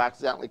people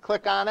accidentally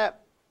click on it,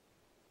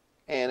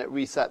 and it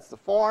resets the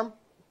form.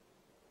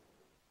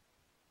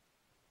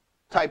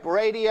 Type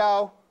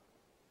radio,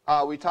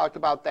 we talked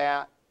about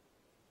that.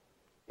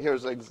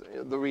 Here's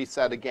the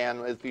reset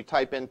again. If you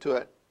type into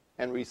it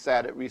and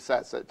reset, it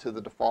resets it to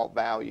the default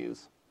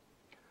values.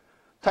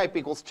 Type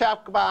equals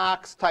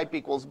checkbox, type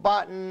equals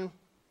button,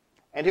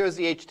 and here's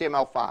the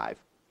HTML5.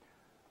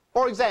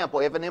 For example,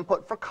 we have an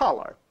input for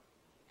color.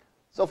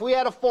 So if we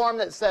had a form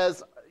that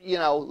says, you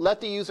know, let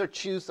the user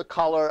choose the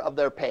color of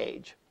their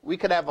page, we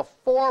could have a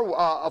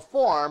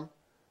form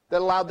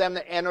that allowed them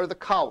to enter the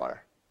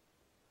color.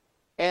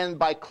 And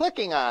by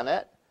clicking on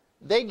it,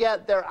 they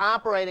get their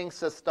operating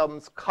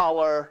system's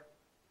color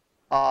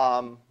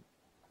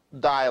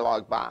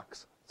dialog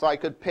box. So I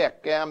could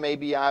pick, yeah,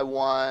 maybe I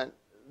want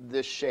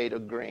this shade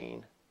of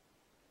green.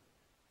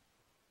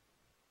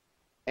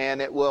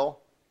 And it will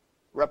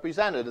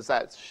represent it as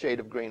that shade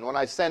of green. When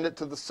I send it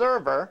to the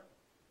server,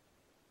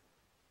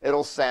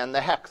 it'll send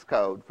the hex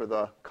code for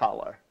the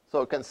color.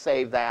 So it can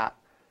save that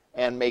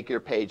and make your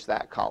page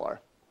that color.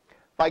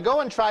 If I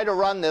go and try to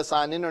run this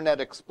on Internet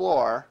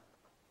Explorer,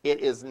 it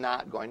is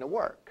not going to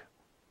work.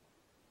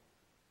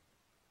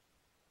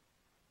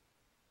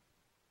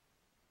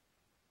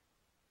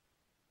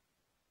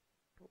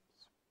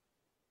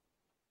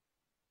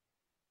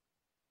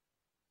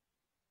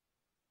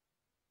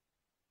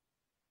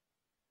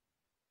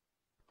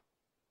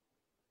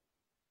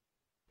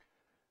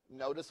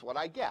 notice what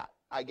I get.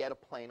 I get a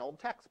plain old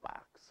text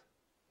box.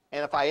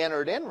 And if I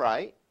enter it in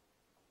right,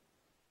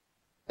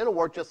 it'll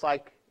work just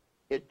like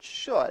it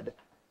should.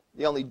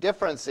 The only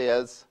difference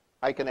is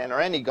I can enter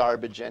any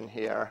garbage in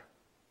here,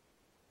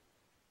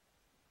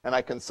 and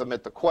I can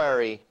submit the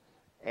query,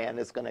 and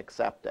it's going to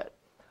accept it.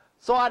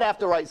 So I'd have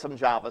to write some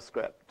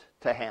JavaScript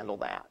to handle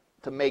that,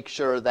 to make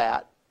sure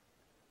that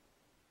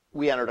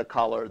we entered a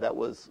color that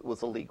was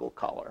a legal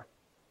color.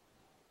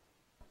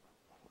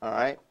 All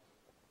right?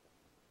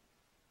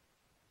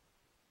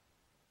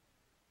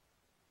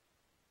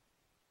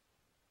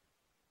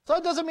 So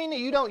it doesn't mean that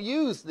you don't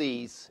use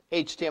these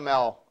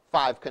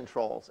HTML5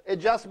 controls. It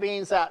just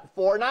means that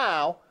for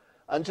now,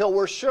 until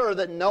we're sure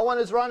that no one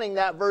is running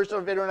that version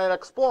of Internet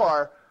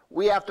Explorer,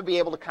 we have to be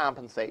able to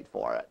compensate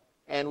for it.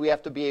 And we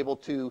have to be able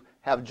to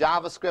have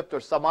JavaScript or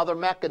some other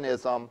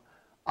mechanism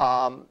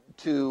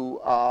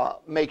to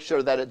make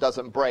sure that it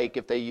doesn't break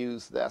if they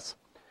use this.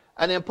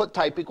 An input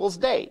type equals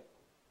date.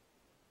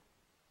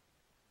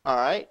 All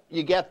right?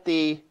 You get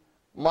the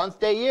month,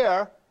 day,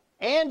 year,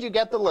 and you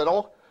get the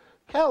little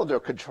calendar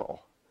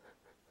control.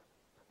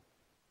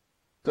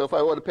 So if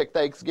I want to pick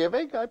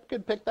Thanksgiving, I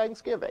could pick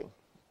Thanksgiving.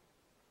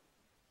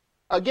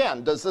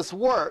 Again, does this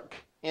work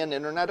in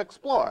Internet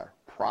Explorer?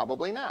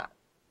 Probably not.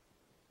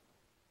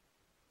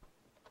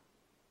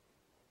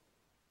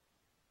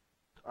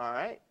 All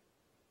right.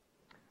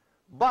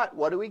 But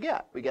what do we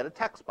get? We get a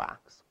text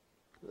box.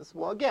 This,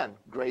 well, again,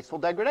 graceful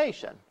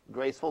degradation,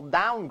 graceful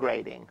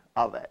downgrading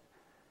of it.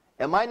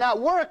 It might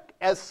not work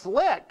as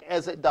slick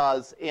as it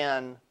does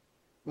in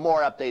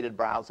more updated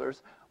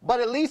browsers, but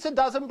at least it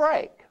doesn't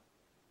break.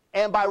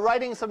 And by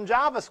writing some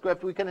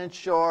JavaScript, we can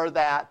ensure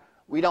that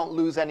we don't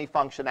lose any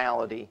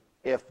functionality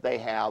if they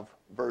have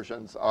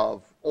versions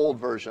of, old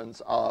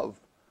versions of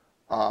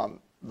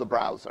the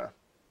browser.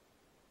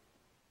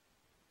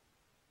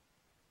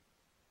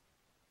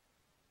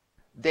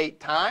 Date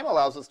time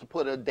allows us to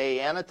put a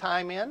day and a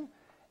time in.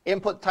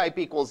 Input type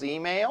equals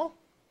email.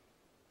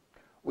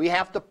 We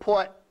have to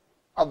put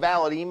a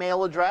valid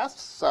email address,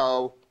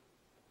 so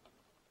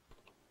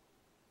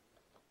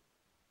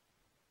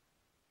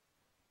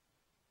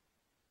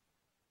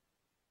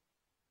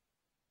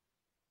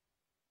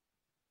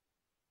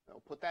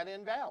we'll put that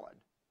in valid.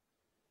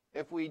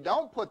 If we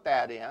don't put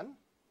that in,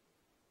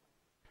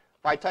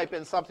 if I type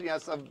in something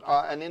that's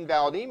an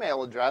invalid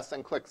email address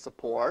and click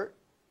support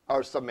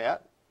or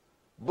submit,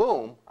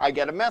 boom, I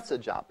get a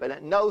message up, and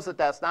it knows that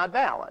that's not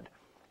valid.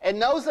 It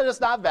knows that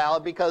it's not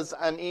valid because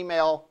an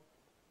email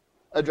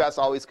address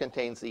always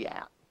contains the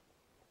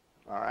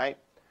 @ all right?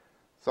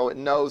 So it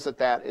knows that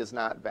that is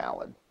not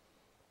valid.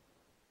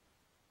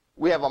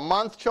 We have a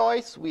month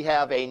choice. We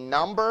have a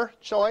number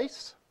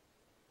choice.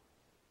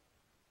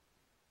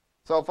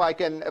 So if I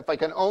can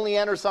only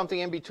enter something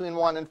in between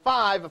 1 and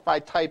 5, if I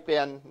type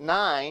in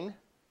 9,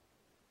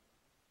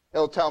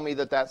 it'll tell me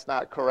that that's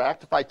not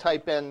correct. If I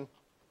type in,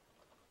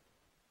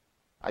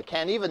 I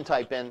can't even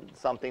type in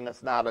something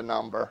that's not a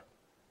number.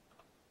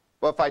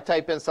 But if I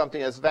type in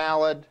something that's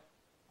valid,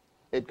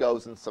 it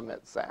goes and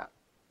submits that.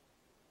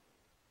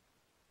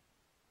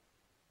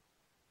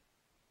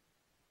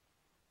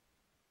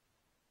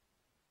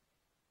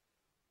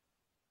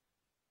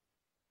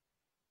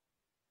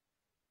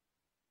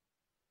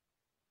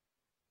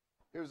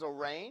 Here's a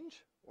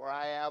range where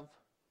I have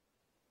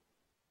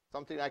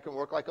something that can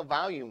work like a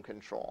volume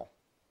control.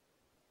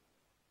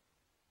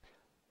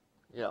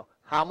 You know,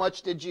 how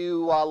much did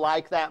you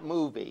like that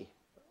movie?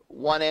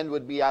 One end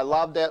would be I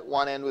loved it,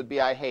 one end would be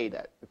I hate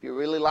it. If you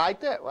really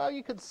liked it, well,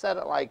 you could set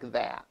it like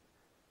that.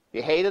 If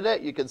you hated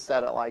it, you could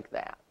set it like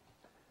that.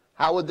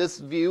 How would this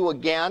view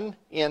again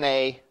in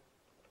a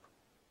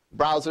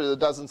browser that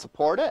doesn't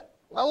support it?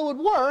 Well, it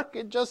would work,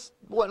 it just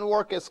wouldn't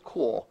work as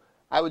cool.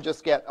 I would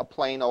just get a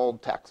plain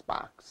old text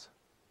box.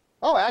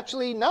 Oh,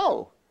 actually,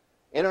 no.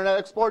 Internet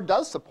Explorer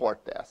does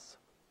support this.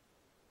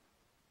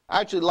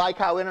 I actually like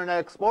how Internet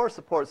Explorer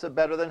supports it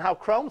better than how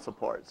Chrome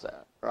supports it,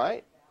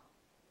 right?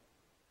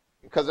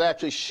 Because it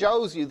actually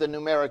shows you the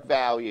numeric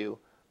value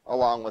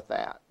along with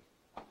that.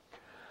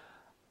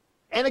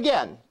 And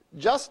again,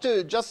 just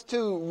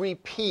to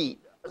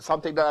repeat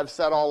something that I've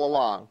said all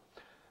along,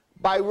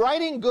 by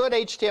writing good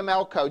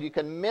HTML code, you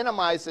can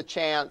minimize the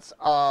chance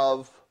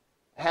of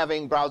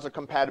having browser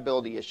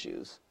compatibility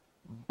issues.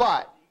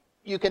 But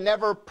you can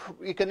never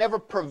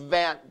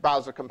prevent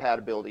browser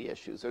compatibility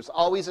issues. There's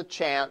always a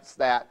chance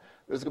that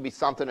there's going to be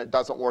something that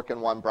doesn't work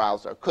in one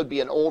browser. It could be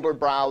an older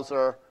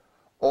browser,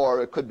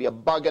 or it could be a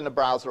bug in the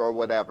browser or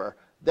whatever.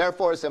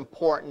 Therefore, it's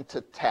important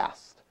to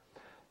test.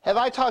 Have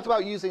I talked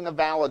about using the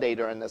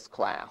validator in this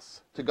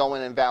class to go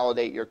in and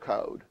validate your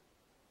code?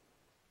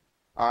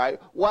 All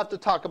right, we'll have to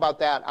talk about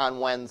that on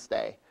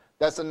Wednesday.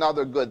 That's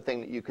another good thing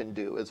that you can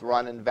do, is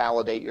run and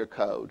validate your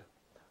code.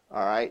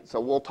 All right, so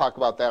we'll talk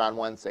about that on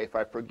Wednesday. If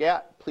I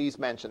forget, please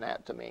mention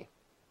that to me.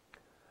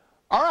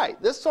 All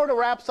right, this sort of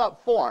wraps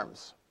up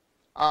forms.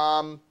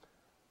 On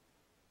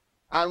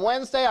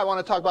Wednesday, I want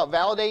to talk about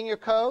validating your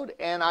code,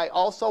 and I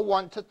also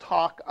want to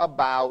talk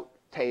about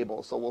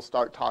tables. So we'll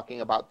start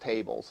talking about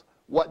tables.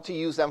 what to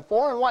use them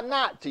for and what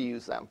not to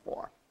use them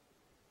for.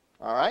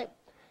 All right?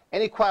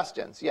 Any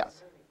questions?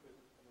 Yes?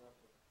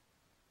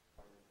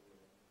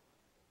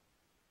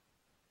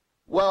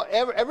 Well,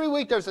 every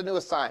week there's a new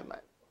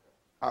assignment.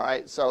 All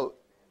right? So,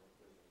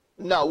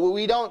 no,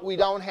 we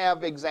don't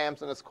have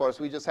exams in this course.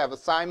 We just have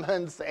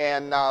assignments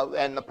and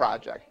the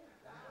project.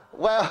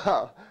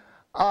 Well,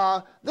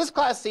 this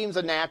class seems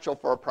a natural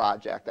for a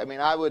project. I mean,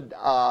 I would,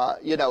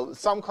 you know,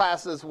 some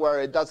classes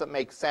where it doesn't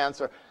make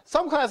sense, or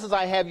some classes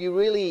I have you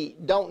really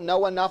don't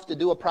know enough to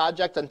do a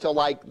project until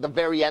like the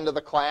very end of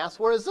the class,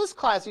 whereas this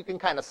class you can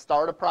kind of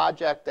start a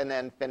project and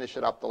then finish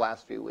it up the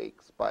last few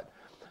weeks. But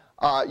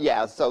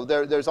yeah, so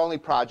there's only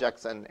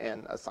projects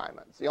and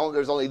assignments.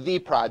 There's only the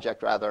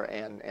project, rather,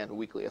 and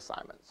weekly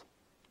assignments.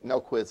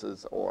 No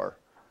quizzes or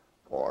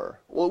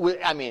well,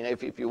 I mean,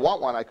 if you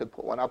want one, I could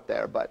put one up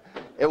there, but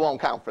it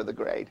won't count for the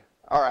grade.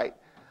 All right.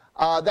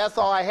 That's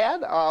all I had.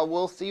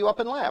 We'll see you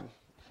up in lab.